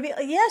technologies being revealed.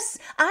 Yes,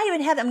 I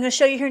even have, I'm going to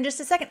show you here in just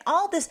a second,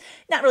 all this,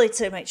 not really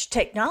so much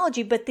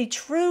technology, but the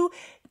true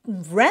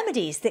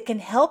remedies that can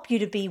help you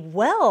to be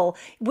well.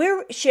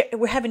 We're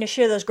having to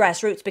share those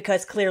grassroots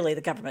because clearly the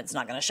government's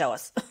not going to show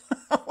us.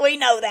 We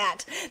know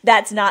that.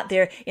 That's not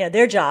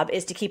their job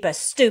is to keep us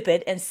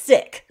stupid and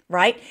sick,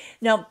 right?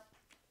 No.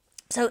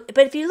 So,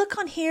 but if you look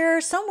on here,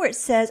 somewhere it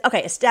says,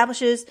 okay,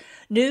 establishes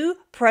new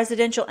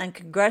presidential and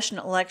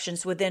congressional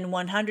elections within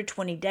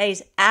 120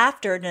 days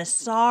after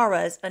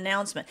NESARA's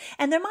announcement.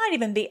 And there might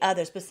even be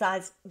others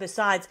besides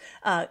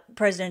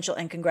presidential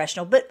and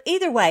congressional. But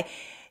either way,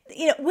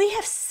 we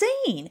have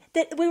seen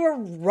that we were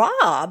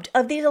robbed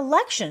of these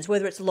elections,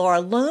 whether it's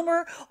Laura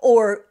Loomer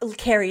or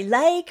Carrie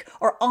Lake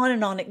or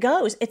on it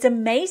goes. It's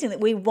amazing that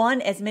we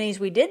won as many as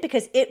we did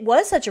because it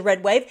was such a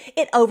red wave.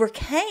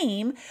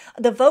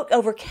 The vote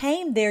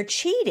overcame their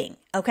cheating.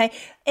 Okay.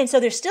 And so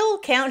they're still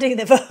counting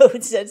the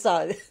votes. That's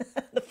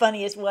the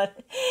funniest one.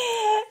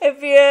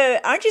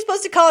 Aren't you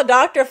supposed to call a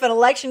doctor if an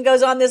election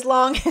goes on this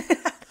long? I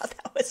thought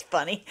that was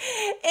funny.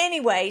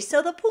 Anyway,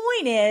 so the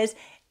point is,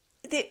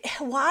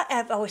 why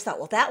I've always thought,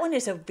 well, that one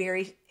is a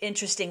very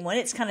interesting one.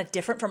 It's kind of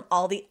different from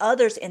all the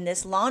others in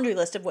this laundry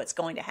list of what's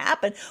going to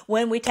happen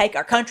when we take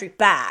our country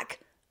back.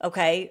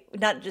 Okay,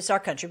 not just our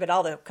country, but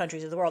all the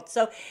countries of the world.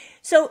 So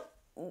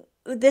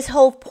this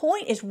whole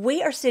point is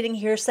we are sitting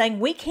here saying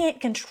we can't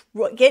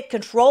get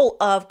control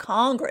of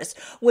Congress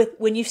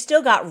when you've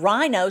still got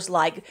rhinos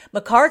like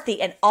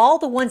McCarthy and all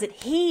the ones that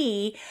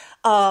he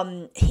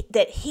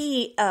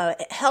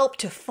helped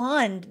to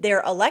fund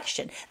their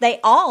election. They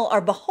all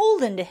are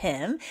beholden to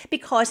him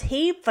because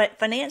he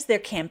financed their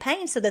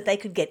campaign so that they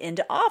could get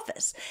into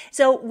office.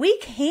 So we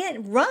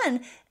can't run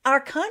our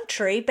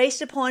country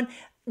based upon,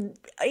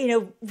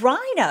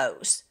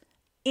 rhinos.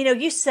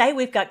 You say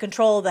we've got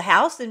control of the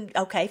House, and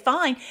okay,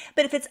 fine.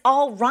 But if it's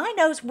all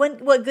rhinos, what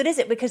good is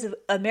it? Because of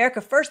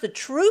America First, the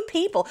true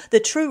people, the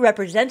true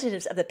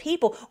representatives of the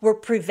people were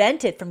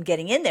prevented from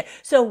getting in there.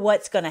 So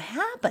what's going to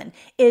happen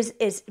is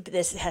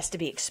this has to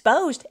be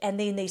exposed, and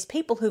then these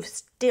people who've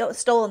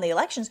stolen the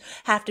elections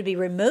have to be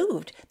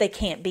removed. They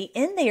can't be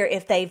in there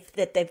if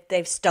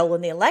they've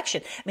stolen the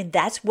election. I mean,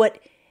 that's what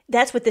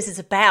this is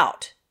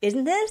about,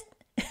 isn't this?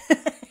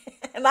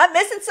 Am I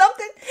missing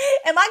something?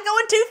 Am I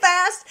going too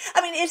fast?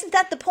 I mean, isn't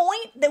that the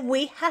point? That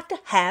we have to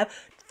have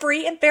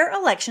free and fair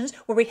elections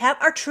where we have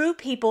our true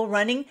people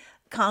running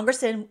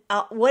Congress and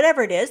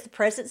whatever it is, the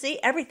presidency,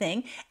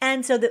 everything.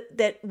 And so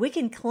that we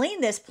can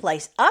clean this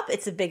place up.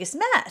 It's the biggest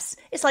mess.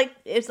 It's like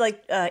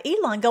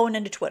Elon going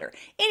into Twitter.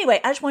 Anyway,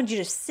 I just wanted you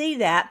to see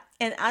that.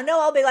 And I know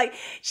I'll be like,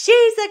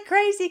 she's a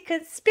crazy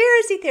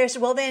conspiracy theorist.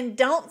 Well, then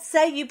don't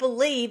say you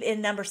believe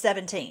in number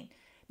 17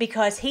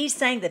 because he's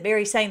saying the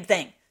very same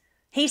thing.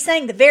 He's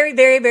saying the very,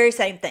 very, very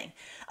same thing.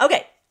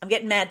 Okay, I'm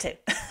getting mad too.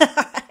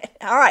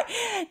 All right.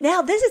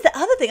 Now, this is the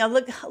other thing. I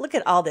look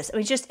at all this. I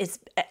mean,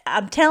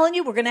 I'm telling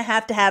you, we're going to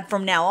have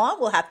from now on,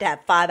 we'll have to have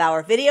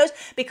 5-hour videos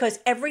because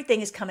everything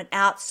is coming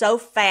out so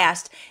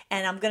fast.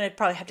 And I'm going to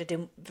probably have to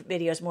do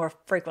videos more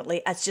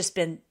frequently. I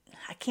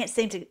can't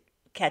seem to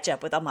catch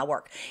up with all my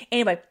work.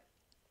 Anyway.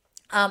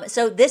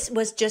 So this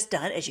was just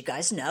done, as you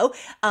guys know.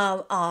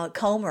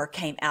 Comer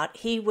came out.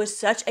 He was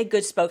such a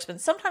good spokesman.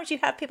 Sometimes you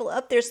have people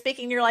up there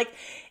speaking, and you're like,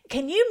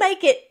 can you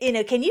make it,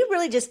 can you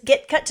really just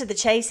cut to the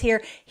chase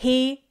here?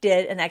 He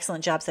did an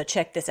excellent job. So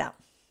check this out.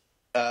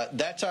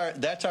 That's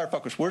our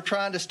focus. We're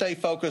trying to stay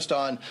focused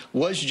on,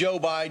 was Joe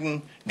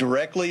Biden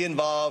directly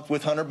involved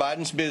with Hunter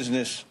Biden's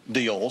business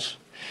deals?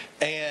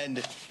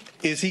 And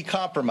is he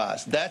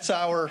compromised? That's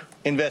our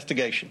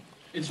investigation.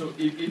 And so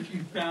if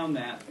you found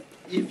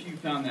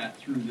that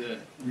through the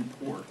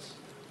reports,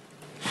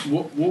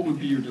 what would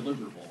be your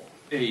deliverable?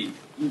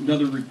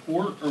 Another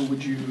report, or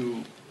would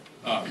you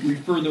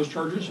refer those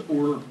charges,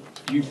 or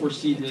do you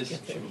foresee this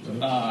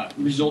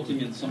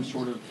resulting in some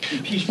sort of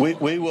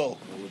impeachment? We will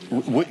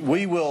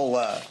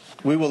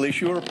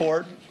issue a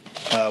report.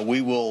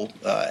 We will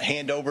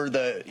hand over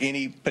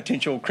any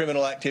potential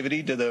criminal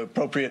activity to the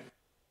appropriate.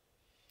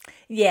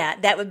 Yeah,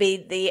 that would be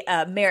the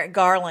Merrick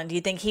Garland. Do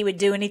you think he would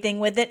do anything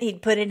with it?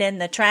 He'd put it in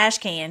the trash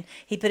can.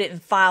 He'd put it in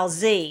file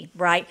Z,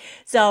 right?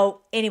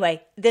 So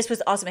anyway, this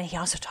was awesome. And he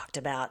also talked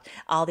about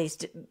all these,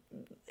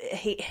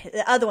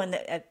 the other one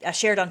that I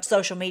shared on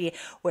social media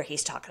where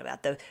he's talking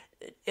about the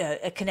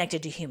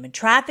connected to human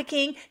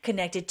trafficking,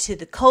 connected to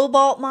the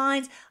cobalt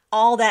mines,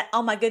 all that.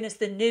 Oh my goodness,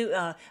 the new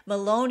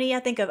Meloni, I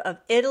think of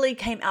Italy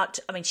came out.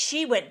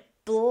 She went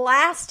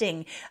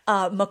blasting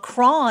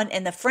Macron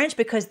and the French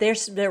because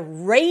they're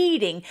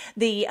raiding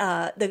the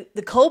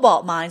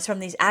cobalt mines from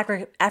these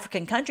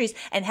African countries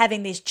and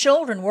having these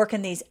children work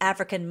in these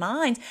African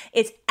mines.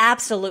 It's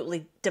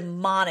absolutely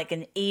demonic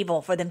and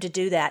evil for them to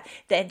do that.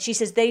 And she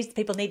says these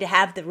people need to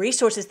have the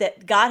resources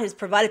that God has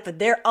provided for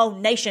their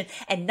own nation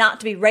and not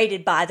to be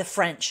raided by the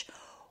French.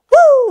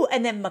 Woo!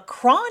 And then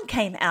Macron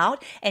came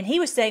out and he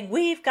was saying,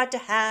 we've got to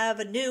have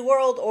a new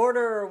world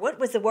order. What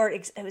was the word?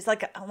 It was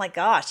like, oh my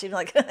gosh,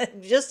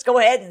 just go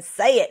ahead and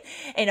say it.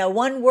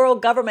 One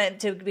world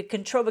government to be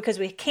controlled because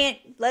we can't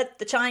let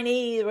the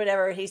Chinese or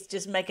whatever. He's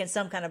just making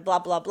some kind of blah,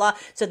 blah, blah.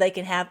 So they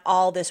can have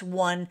all this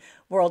one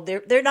world.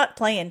 They're not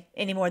playing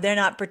anymore. They're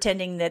not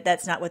pretending that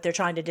that's not what they're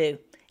trying to do.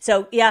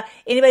 So, yeah,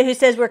 anybody who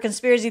says we're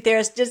conspiracy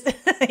theorists, just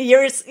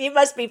you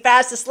must be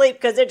fast asleep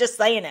because they're just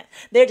saying it.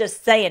 They're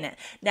just saying it.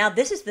 Now,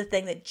 this is the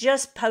thing that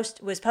just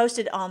was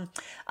posted on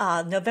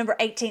November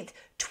 18th,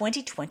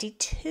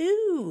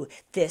 2022.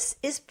 This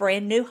is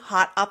brand new,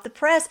 hot off the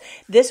press.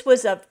 This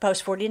was a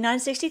post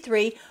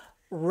 4963,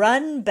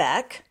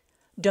 Runbeck,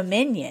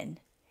 Dominion,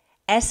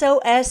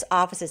 SOS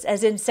offices,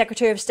 as in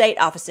Secretary of State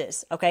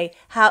offices, okay?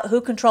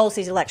 Who controls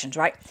these elections,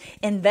 right?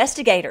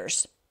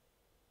 Investigators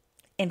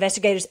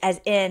investigators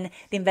as in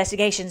the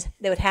investigations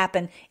that would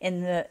happen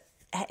in the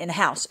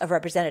House of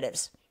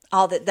Representatives.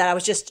 All that I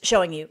was just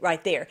showing you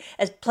right there,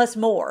 as plus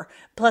more.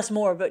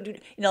 But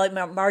like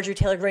Marjorie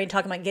Taylor Greene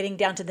talking about getting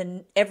down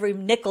to every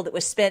nickel that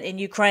was spent in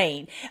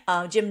Ukraine.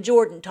 Jim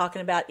Jordan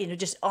talking about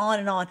just on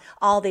and on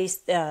all these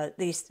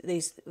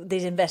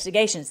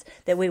investigations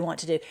that we want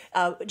to do.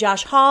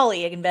 Josh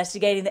Hawley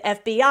investigating the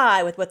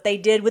FBI with what they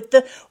did with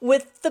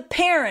the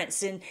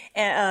parents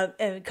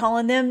and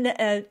calling them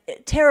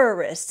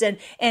terrorists and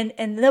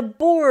the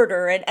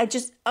border and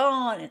just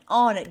on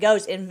it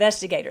goes.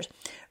 Investigators,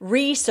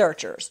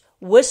 researchers,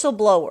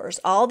 whistleblowers,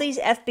 all these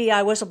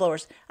FBI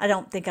whistleblowers. I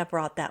don't think I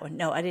brought that one.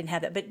 No, I didn't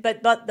have that.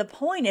 But the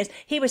point is,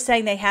 he was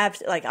saying they have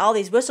like all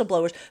these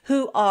whistleblowers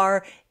who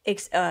are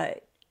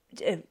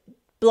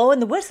blowing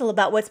the whistle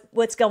about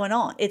what's going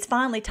on. It's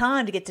finally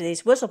time to get to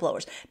these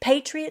whistleblowers.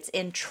 Patriots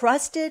in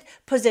trusted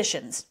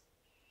positions.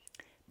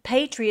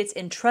 Patriots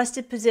in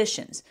trusted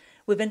positions.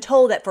 We've been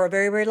told that for a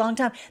very, very long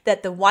time,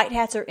 that the white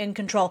hats are in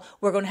control.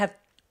 We're going to have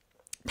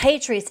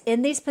patriots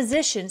in these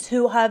positions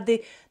who have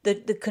the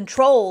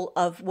control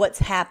of what's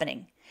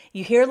happening.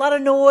 You hear a lot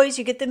of noise,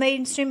 you get the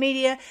mainstream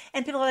media,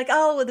 and people are like,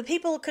 oh, the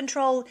people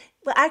control.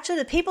 Well, actually,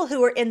 the people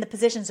who are in the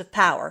positions of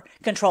power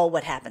control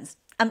what happens.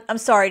 I'm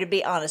sorry to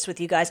be honest with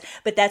you guys,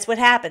 but that's what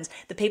happens.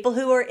 The people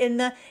who are in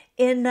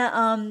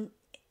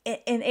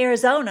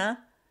Arizona,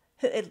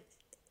 the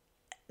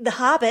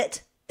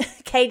Hobbit,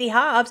 Katie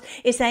Hobbs,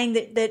 is saying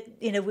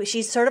that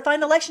she's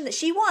certifying the election that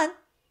she won,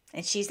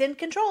 and she's in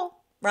control,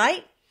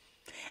 right?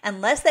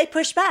 Unless they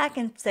push back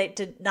and say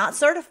to not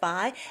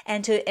certify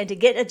and to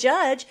get a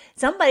judge,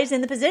 somebody's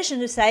in the position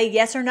to say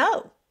yes or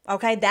no.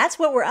 Okay, that's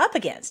what we're up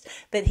against.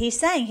 But he's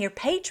saying here,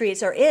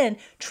 patriots are in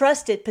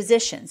trusted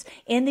positions,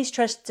 in these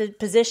trusted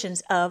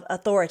positions of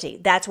authority.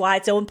 That's why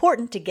it's so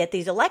important to get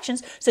these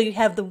elections, so you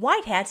have the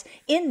white hats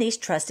in these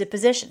trusted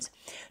positions.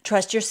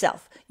 Trust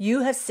yourself.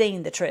 You have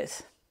seen the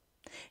truth.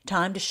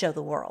 Time to show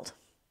the world.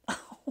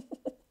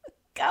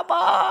 Come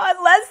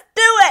on, let's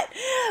do it.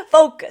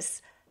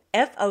 Focus.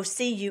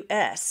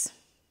 Focus.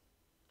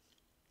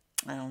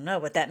 I don't know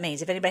what that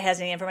means. If anybody has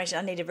any information,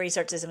 I need to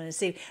research this. I'm going to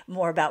see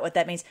more about what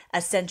that means.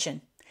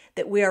 Ascension.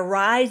 That we are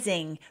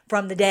rising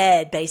from the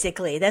dead,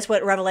 basically. That's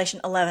what Revelation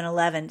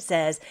 11:11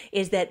 says,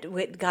 is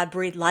that God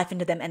breathed life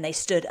into them and they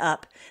stood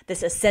up.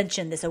 This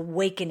ascension, this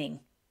awakening.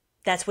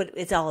 That's what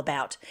it's all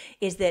about,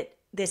 is that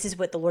this is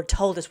what the Lord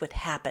told us would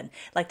happen.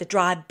 Like the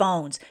dry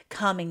bones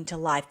coming to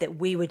life, that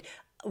we would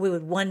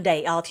one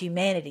day, all of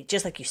humanity,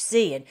 just like you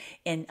see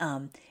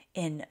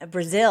in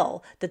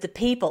Brazil, that the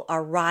people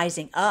are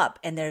rising up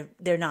and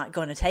they're not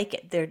going to take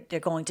it.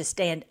 They're going to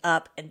stand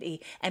up and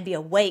be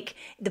awake.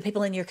 The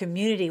people in your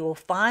community will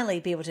finally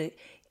be able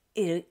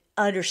to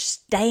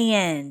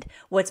understand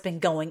what's been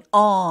going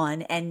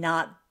on and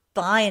not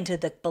buy into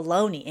the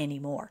baloney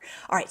anymore.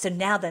 All right, so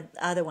now the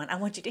other one. I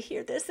want you to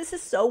hear this. This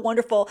is so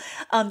wonderful.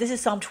 This is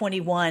Psalm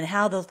 21.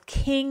 How the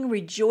king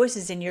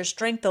rejoices in your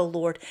strength, O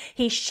Lord.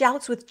 He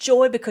shouts with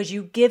joy because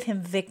you give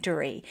him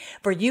victory.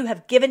 For you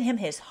have given him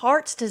his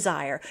heart's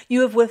desire.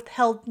 You have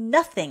withheld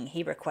nothing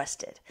he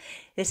requested.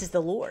 This is the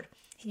Lord.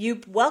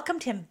 You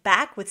welcomed him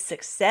back with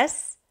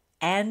success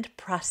and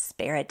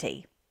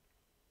prosperity.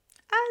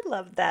 I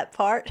love that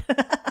part.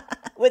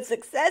 With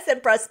success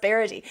and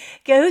prosperity.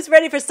 Okay, who's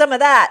ready for some of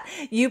that?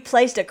 You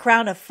placed a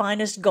crown of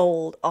finest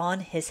gold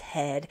on his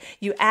head.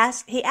 He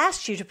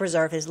asked you to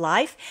preserve his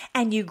life,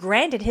 and you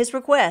granted his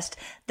request.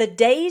 The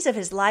days of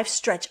his life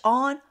stretch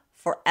on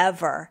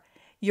forever.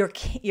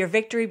 Your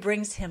victory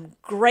brings him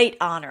great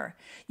honor.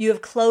 You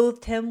have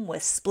clothed him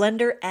with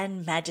splendor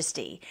and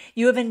majesty.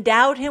 You have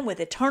endowed him with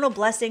eternal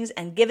blessings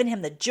and given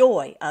him the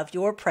joy of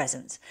your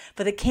presence.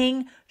 For the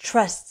king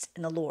trusts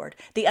in the Lord.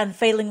 The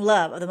unfailing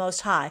love of the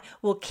Most High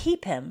will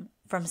keep him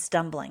from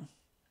stumbling.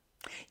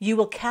 You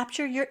will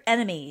capture your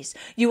enemies.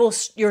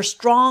 Your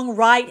strong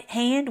right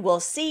hand will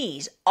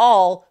seize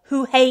all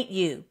who hate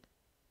you.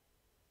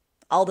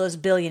 All those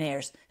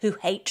billionaires who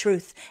hate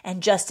truth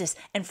and justice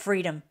and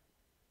freedom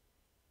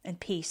and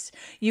peace.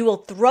 You will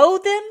throw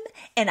them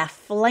in a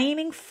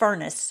flaming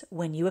furnace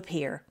when you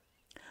appear.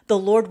 The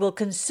Lord will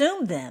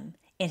consume them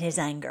in his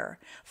anger.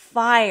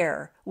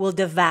 Fire will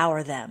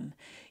devour them.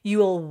 You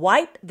will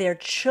wipe their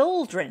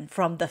children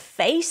from the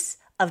face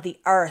of the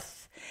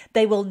earth.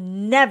 They will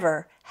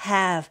never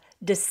have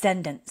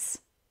descendants.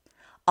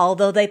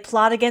 Although they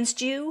plot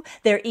against you,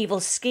 their evil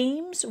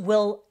schemes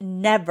will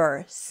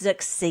never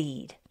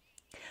succeed.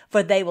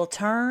 For they will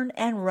turn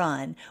and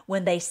run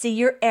when they see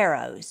your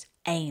arrows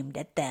aimed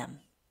at them.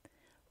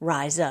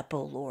 Rise up,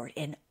 O Lord,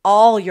 in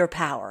all your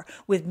power.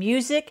 With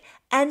music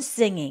and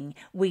singing,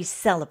 we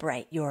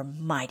celebrate your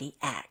mighty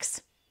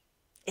acts.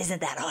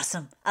 Isn't that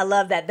awesome? I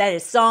love that. That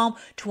is Psalm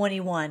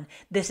 21.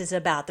 This is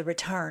about the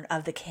return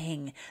of the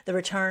King, the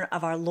return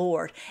of our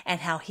Lord,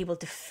 and how he will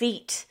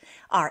defeat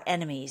our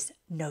enemies,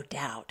 no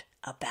doubt.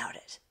 about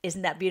it.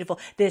 Isn't that beautiful?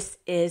 This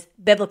is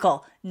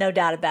biblical, no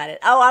doubt about it.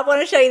 Oh, I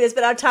want to show you this,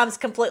 but our time's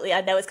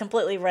I know it's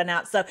completely run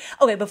out. So,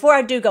 okay, before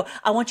I do go,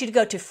 I want you to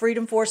go to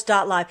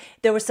freedomforce.live.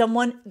 There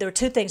were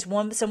two things.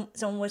 One,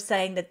 someone was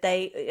saying that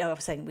I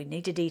was saying we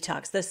need to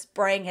detox. The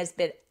spraying has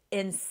been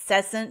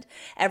incessant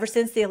ever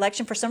since the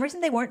election. For some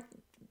reason, they weren't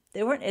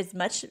as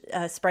much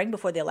spraying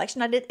before the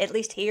election. I did, at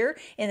least here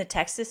in the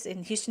Texas,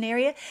 in Houston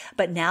area.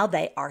 But now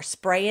they are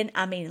spraying.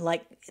 I mean,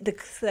 like the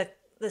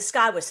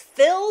sky was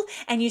filled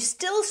and you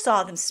still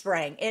saw them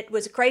spraying. It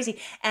was crazy.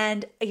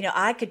 And,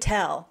 I could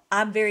tell.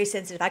 I'm very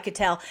sensitive. I could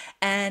tell.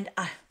 And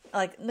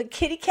like the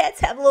kitty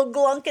cats have a little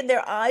glunk in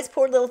their eyes,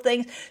 poor little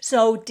things.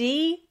 So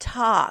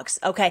detox.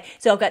 Okay.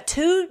 So I've got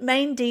two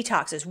main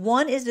detoxes.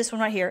 One is this one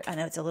right here. I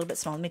know it's a little bit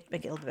small. Let me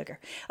make it a little bit bigger.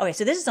 Okay.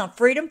 So this is on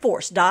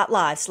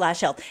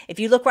freedomforce.live/health.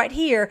 If you look right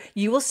here,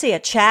 you will see a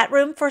chat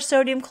room for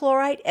sodium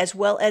chloride as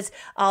well as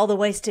all the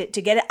ways to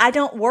get it. I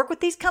don't work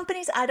with these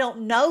companies. I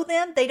don't know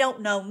them. They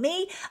don't know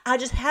me. I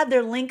just have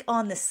their link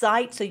on the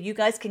site so you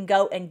guys can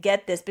go and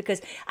get this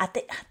because I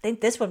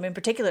think this one in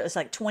particular is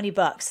like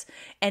 $20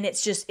 and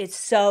it's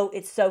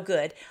so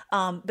good.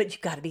 But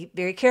you've got to be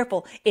very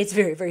careful. It's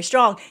very, very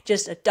strong.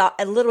 Just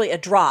literally a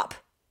drop.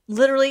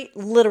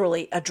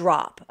 Literally a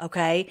drop.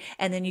 Okay.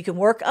 And then you can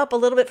work up a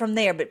little bit from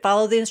there, but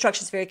follow the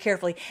instructions very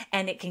carefully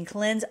and it can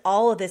cleanse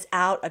all of this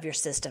out of your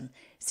system.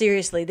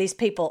 Seriously, these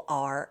people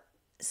are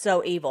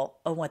so evil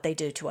on what they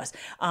do to us.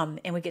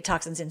 And we get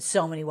toxins in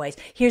so many ways.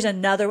 Here's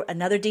another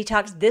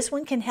detox. This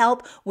one can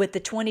help with the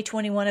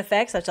 2021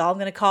 effects. That's all I'm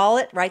going to call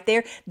it right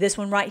there. This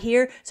one right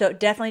here. So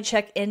definitely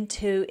check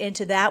into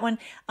that one.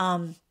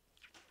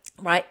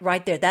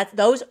 Right there.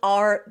 Those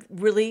are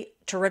really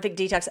terrific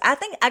detox. I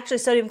think actually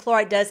sodium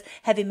chloride does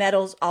heavy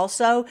metals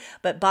also,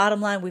 but bottom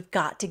line, we've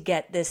got to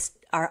get this,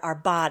 our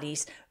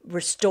bodies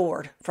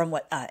restored from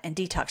and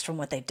detox from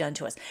what they've done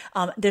to us.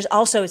 There's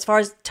also, as far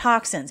as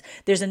toxins,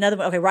 there's another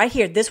one. Okay, right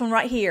here, this one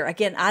right here.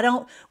 Again, I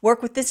don't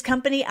work with this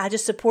company. I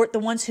just support the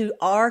ones who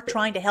are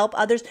trying to help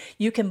others.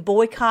 You can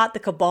boycott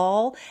the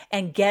cabal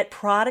and get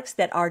products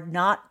that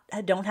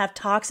don't have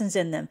toxins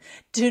in them.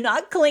 Do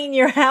not clean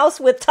your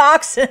house with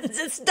toxins.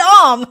 It's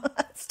dumb,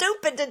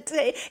 stupid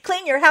to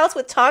clean your house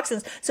with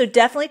toxins. So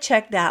definitely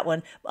check that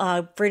one,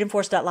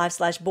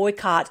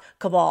 freedomforce.live/boycott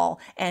cabal.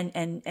 And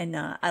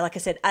like I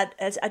said,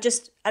 I'm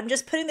just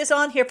putting this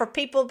on here for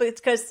people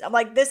because I'm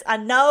like this. I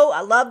know I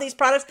love these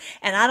products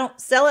and I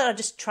don't sell it. I'm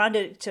just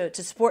trying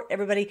to support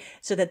everybody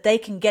so that they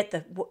can get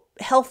the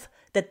health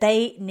that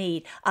they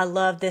need. I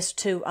love this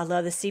too. I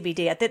love the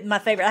CBD. I think my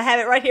favorite. I have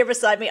it right here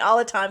beside me all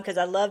the time because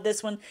I love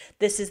this one.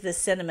 This is the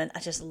cinnamon. I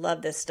just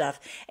love this stuff.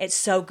 It's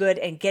so good.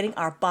 And getting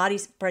our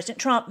bodies, President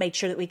Trump made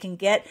sure that we can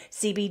get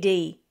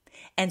CBD.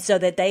 And so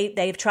that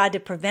they've tried to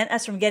prevent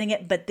us from getting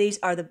it, but these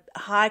are the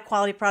high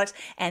quality products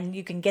and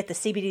you can get the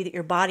CBD that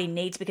your body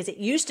needs because it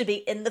used to be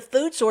in the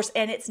food source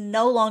and it's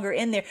no longer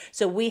in there.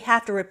 So we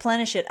have to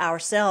replenish it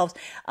ourselves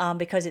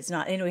because it's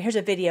not. Anyway, here's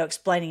a video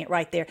explaining it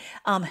right there.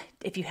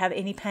 If you have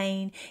any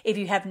pain, if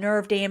you have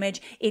nerve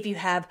damage, if you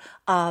have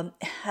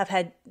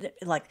had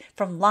like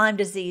from Lyme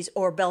disease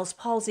or Bell's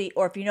palsy,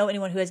 or if you know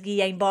anyone who has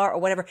Guillain-Barré or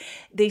whatever,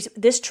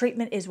 this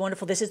treatment is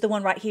wonderful. This is the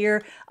one right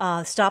here,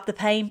 Stop the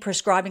Pain,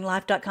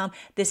 prescribinglife.com.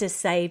 This has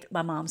saved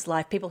my mom's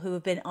life. People who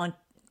have been on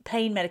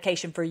pain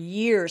medication for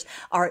years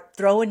are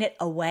throwing it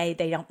away.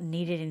 They don't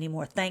need it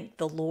anymore. Thank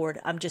the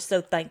Lord. I'm just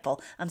so thankful.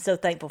 I'm so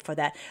thankful for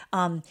that.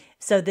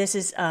 So this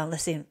is,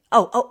 let's see.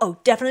 Oh,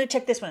 definitely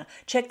check this one out.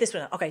 Check this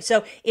one out. Okay.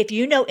 So if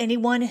you know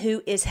anyone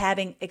who is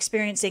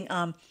experiencing,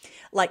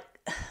 like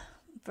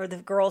for the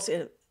girls,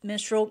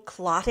 menstrual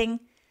clotting,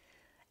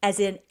 as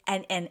in,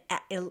 and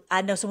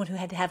I know someone who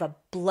had to have a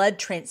blood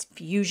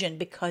transfusion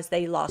because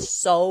they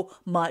lost so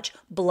much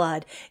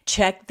blood.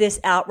 Check this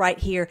out right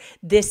here.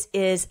 This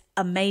is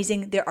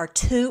amazing. There are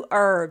two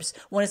herbs.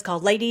 One is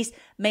called Lady's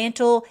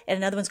Mantle and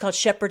another one's called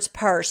Shepherd's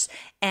Purse.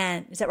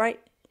 And is that right?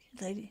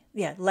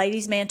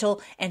 Lady's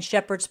Mantle and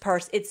Shepherd's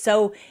Purse. It's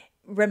so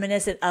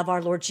reminiscent of our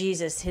Lord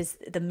Jesus,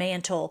 the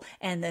mantle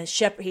and the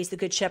shepherd. He's the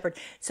good shepherd.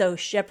 So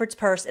Shepherd's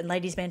Purse and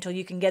Lady's Mantle,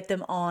 you can get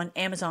them on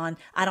Amazon.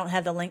 I don't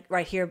have the link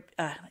right here.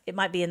 It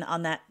might be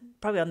on that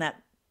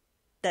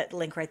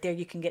link right there.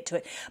 You can get to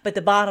it. But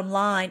the bottom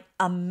line,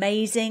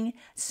 amazing.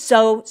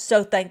 So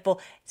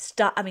thankful.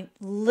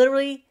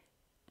 Literally,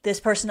 this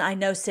person I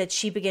know said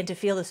she began to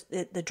feel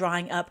the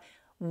drying up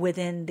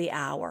within the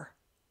hour.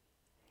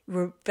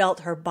 Felt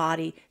her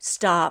body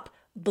stop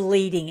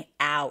bleeding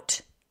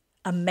out.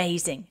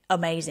 Amazing.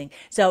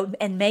 So,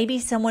 and maybe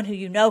someone who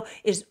you know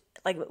is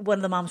like one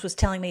of the moms was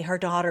telling me her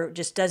daughter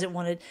just doesn't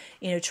want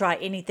to, try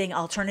anything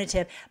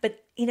alternative.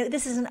 But,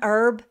 this is an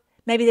herb.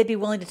 Maybe they'd be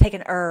willing to take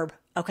an herb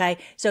Okay,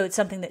 so it's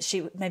something that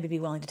she would maybe be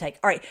willing to take.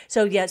 All right,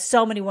 so yeah,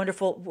 so many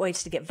wonderful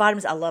ways to get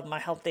vitamins. I love my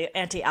healthy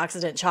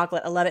antioxidant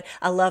chocolate. I love it.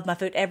 I love my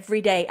food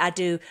every day. I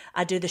do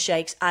the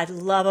shakes. I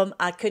love them.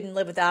 I couldn't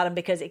live without them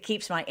because it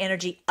keeps my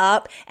energy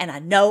up, and I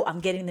know I'm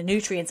getting the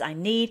nutrients I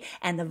need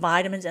and the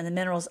vitamins and the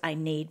minerals I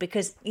need.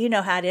 Because you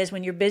know how it is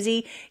when you're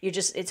busy.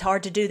 It's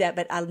hard to do that.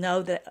 But I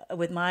know that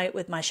with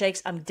my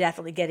shakes, I'm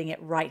definitely getting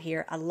it right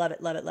here. I love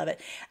it, love it, love it.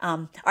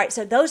 All right,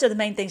 so those are the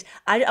main things.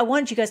 I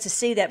wanted you guys to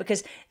see that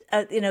because.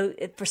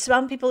 For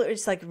some people,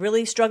 it's like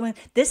really struggling.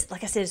 This,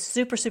 like I said, is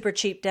super, super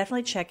cheap.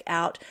 Definitely check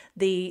out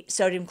the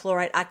sodium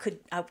chloride.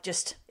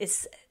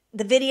 It's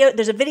the video.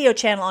 There's a video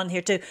channel on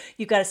here too.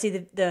 You've got to see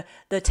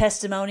the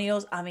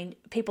testimonials. I mean,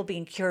 people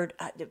being cured.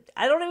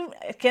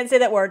 I can't say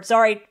that word.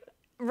 Sorry.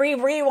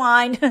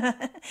 Rewind.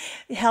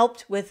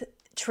 Helped with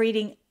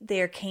treating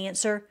their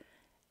cancer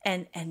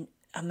and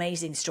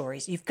amazing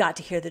stories. You've got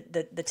to hear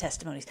the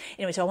testimonies.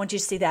 Anyway, so I want you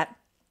to see that.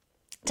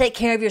 Take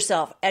care of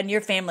yourself and your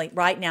family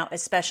right now,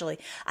 especially.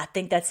 I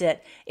think that's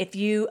it. If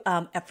you're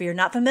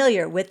not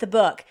familiar with the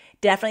book,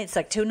 definitely it's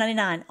like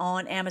 $2.99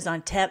 on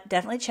Amazon.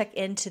 Definitely check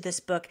into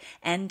this book,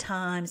 End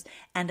Times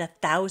and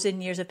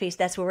 1,000 Years of Peace.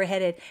 That's where we're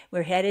headed.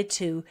 We're headed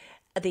to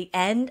the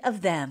end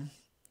of them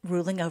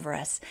ruling over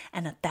us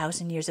and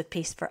 1,000 years of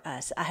peace for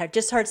us. I had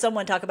just heard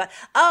someone talk about,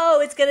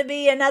 it's going to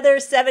be another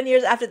 7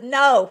 years after.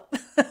 No,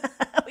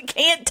 we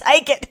can't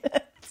take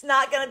it. It's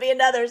not going to be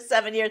another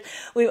 7 years.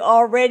 We've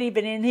already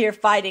been in here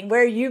fighting.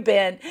 Where you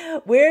been?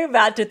 We're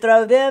about to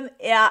throw them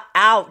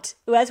out.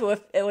 That's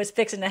what it was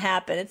fixing to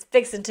happen. It's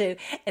fixing to.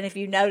 And if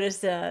you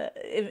notice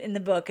in the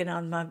book and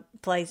on my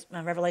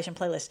Revelation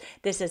playlist,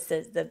 this is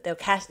they'll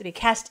be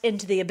cast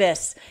into the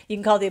abyss. You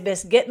can call the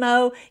abyss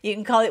Gitmo. You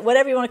can call it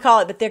whatever you want to call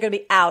it, but they're going to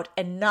be out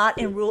and not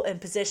in rule and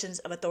positions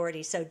of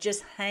authority. So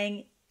just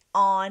hang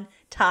on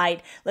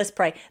tight. Let's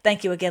pray.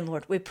 Thank you again,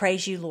 Lord. We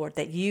praise you, Lord,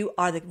 that you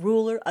are the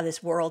ruler of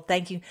this world.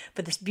 Thank you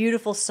for this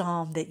beautiful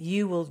psalm that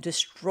you will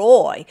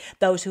destroy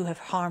those who have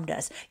harmed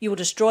us. You will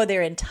destroy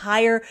their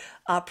entire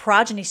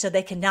progeny so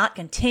they cannot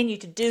continue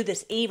to do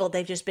this evil.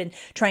 They've just been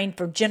trained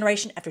for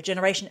generation after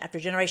generation after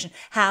generation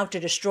how to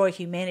destroy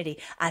humanity.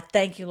 I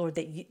thank you, Lord,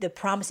 that the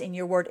promise in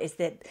your word is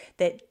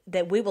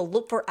that we will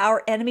look for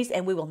our enemies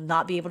and we will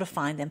not be able to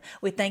find them.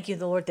 We thank you,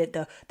 Lord,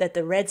 that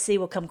the Red Sea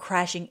will come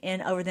crashing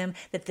in over them,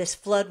 that this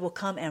flood will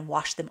come and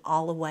wash them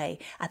all away.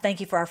 I thank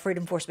you for our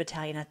Freedom Force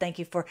Battalion. I thank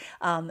you for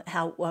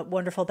how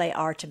wonderful they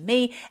are to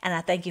me, and I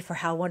thank you for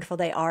how wonderful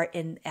they are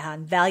in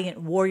valiant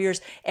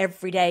warriors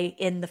every day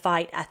in the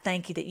fight. I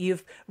thank you that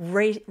you've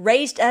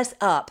raised us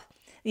up.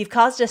 You've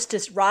caused us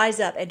to rise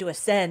up and to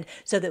ascend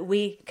so that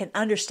we can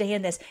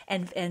understand this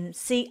and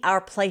see our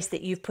place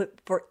that you've put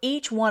for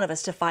each one of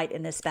us to fight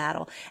in this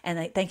battle. And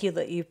I thank you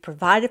that you've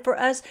provided for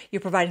us.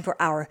 You're providing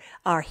for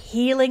our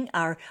healing,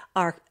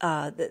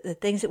 the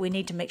things that we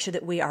need to make sure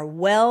that we are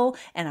well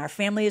and our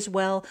family is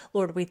well.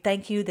 Lord, we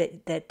thank you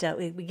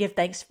that we give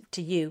thanks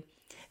to you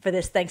for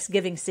this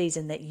Thanksgiving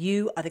season, that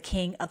you are the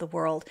King of the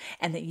world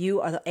and that you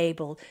are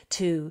able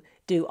to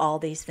do all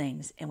these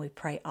things. And we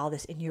pray all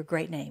this in your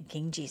great name,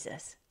 King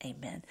Jesus.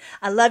 Amen.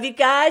 I love you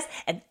guys,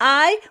 and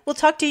I will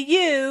talk to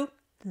you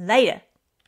later.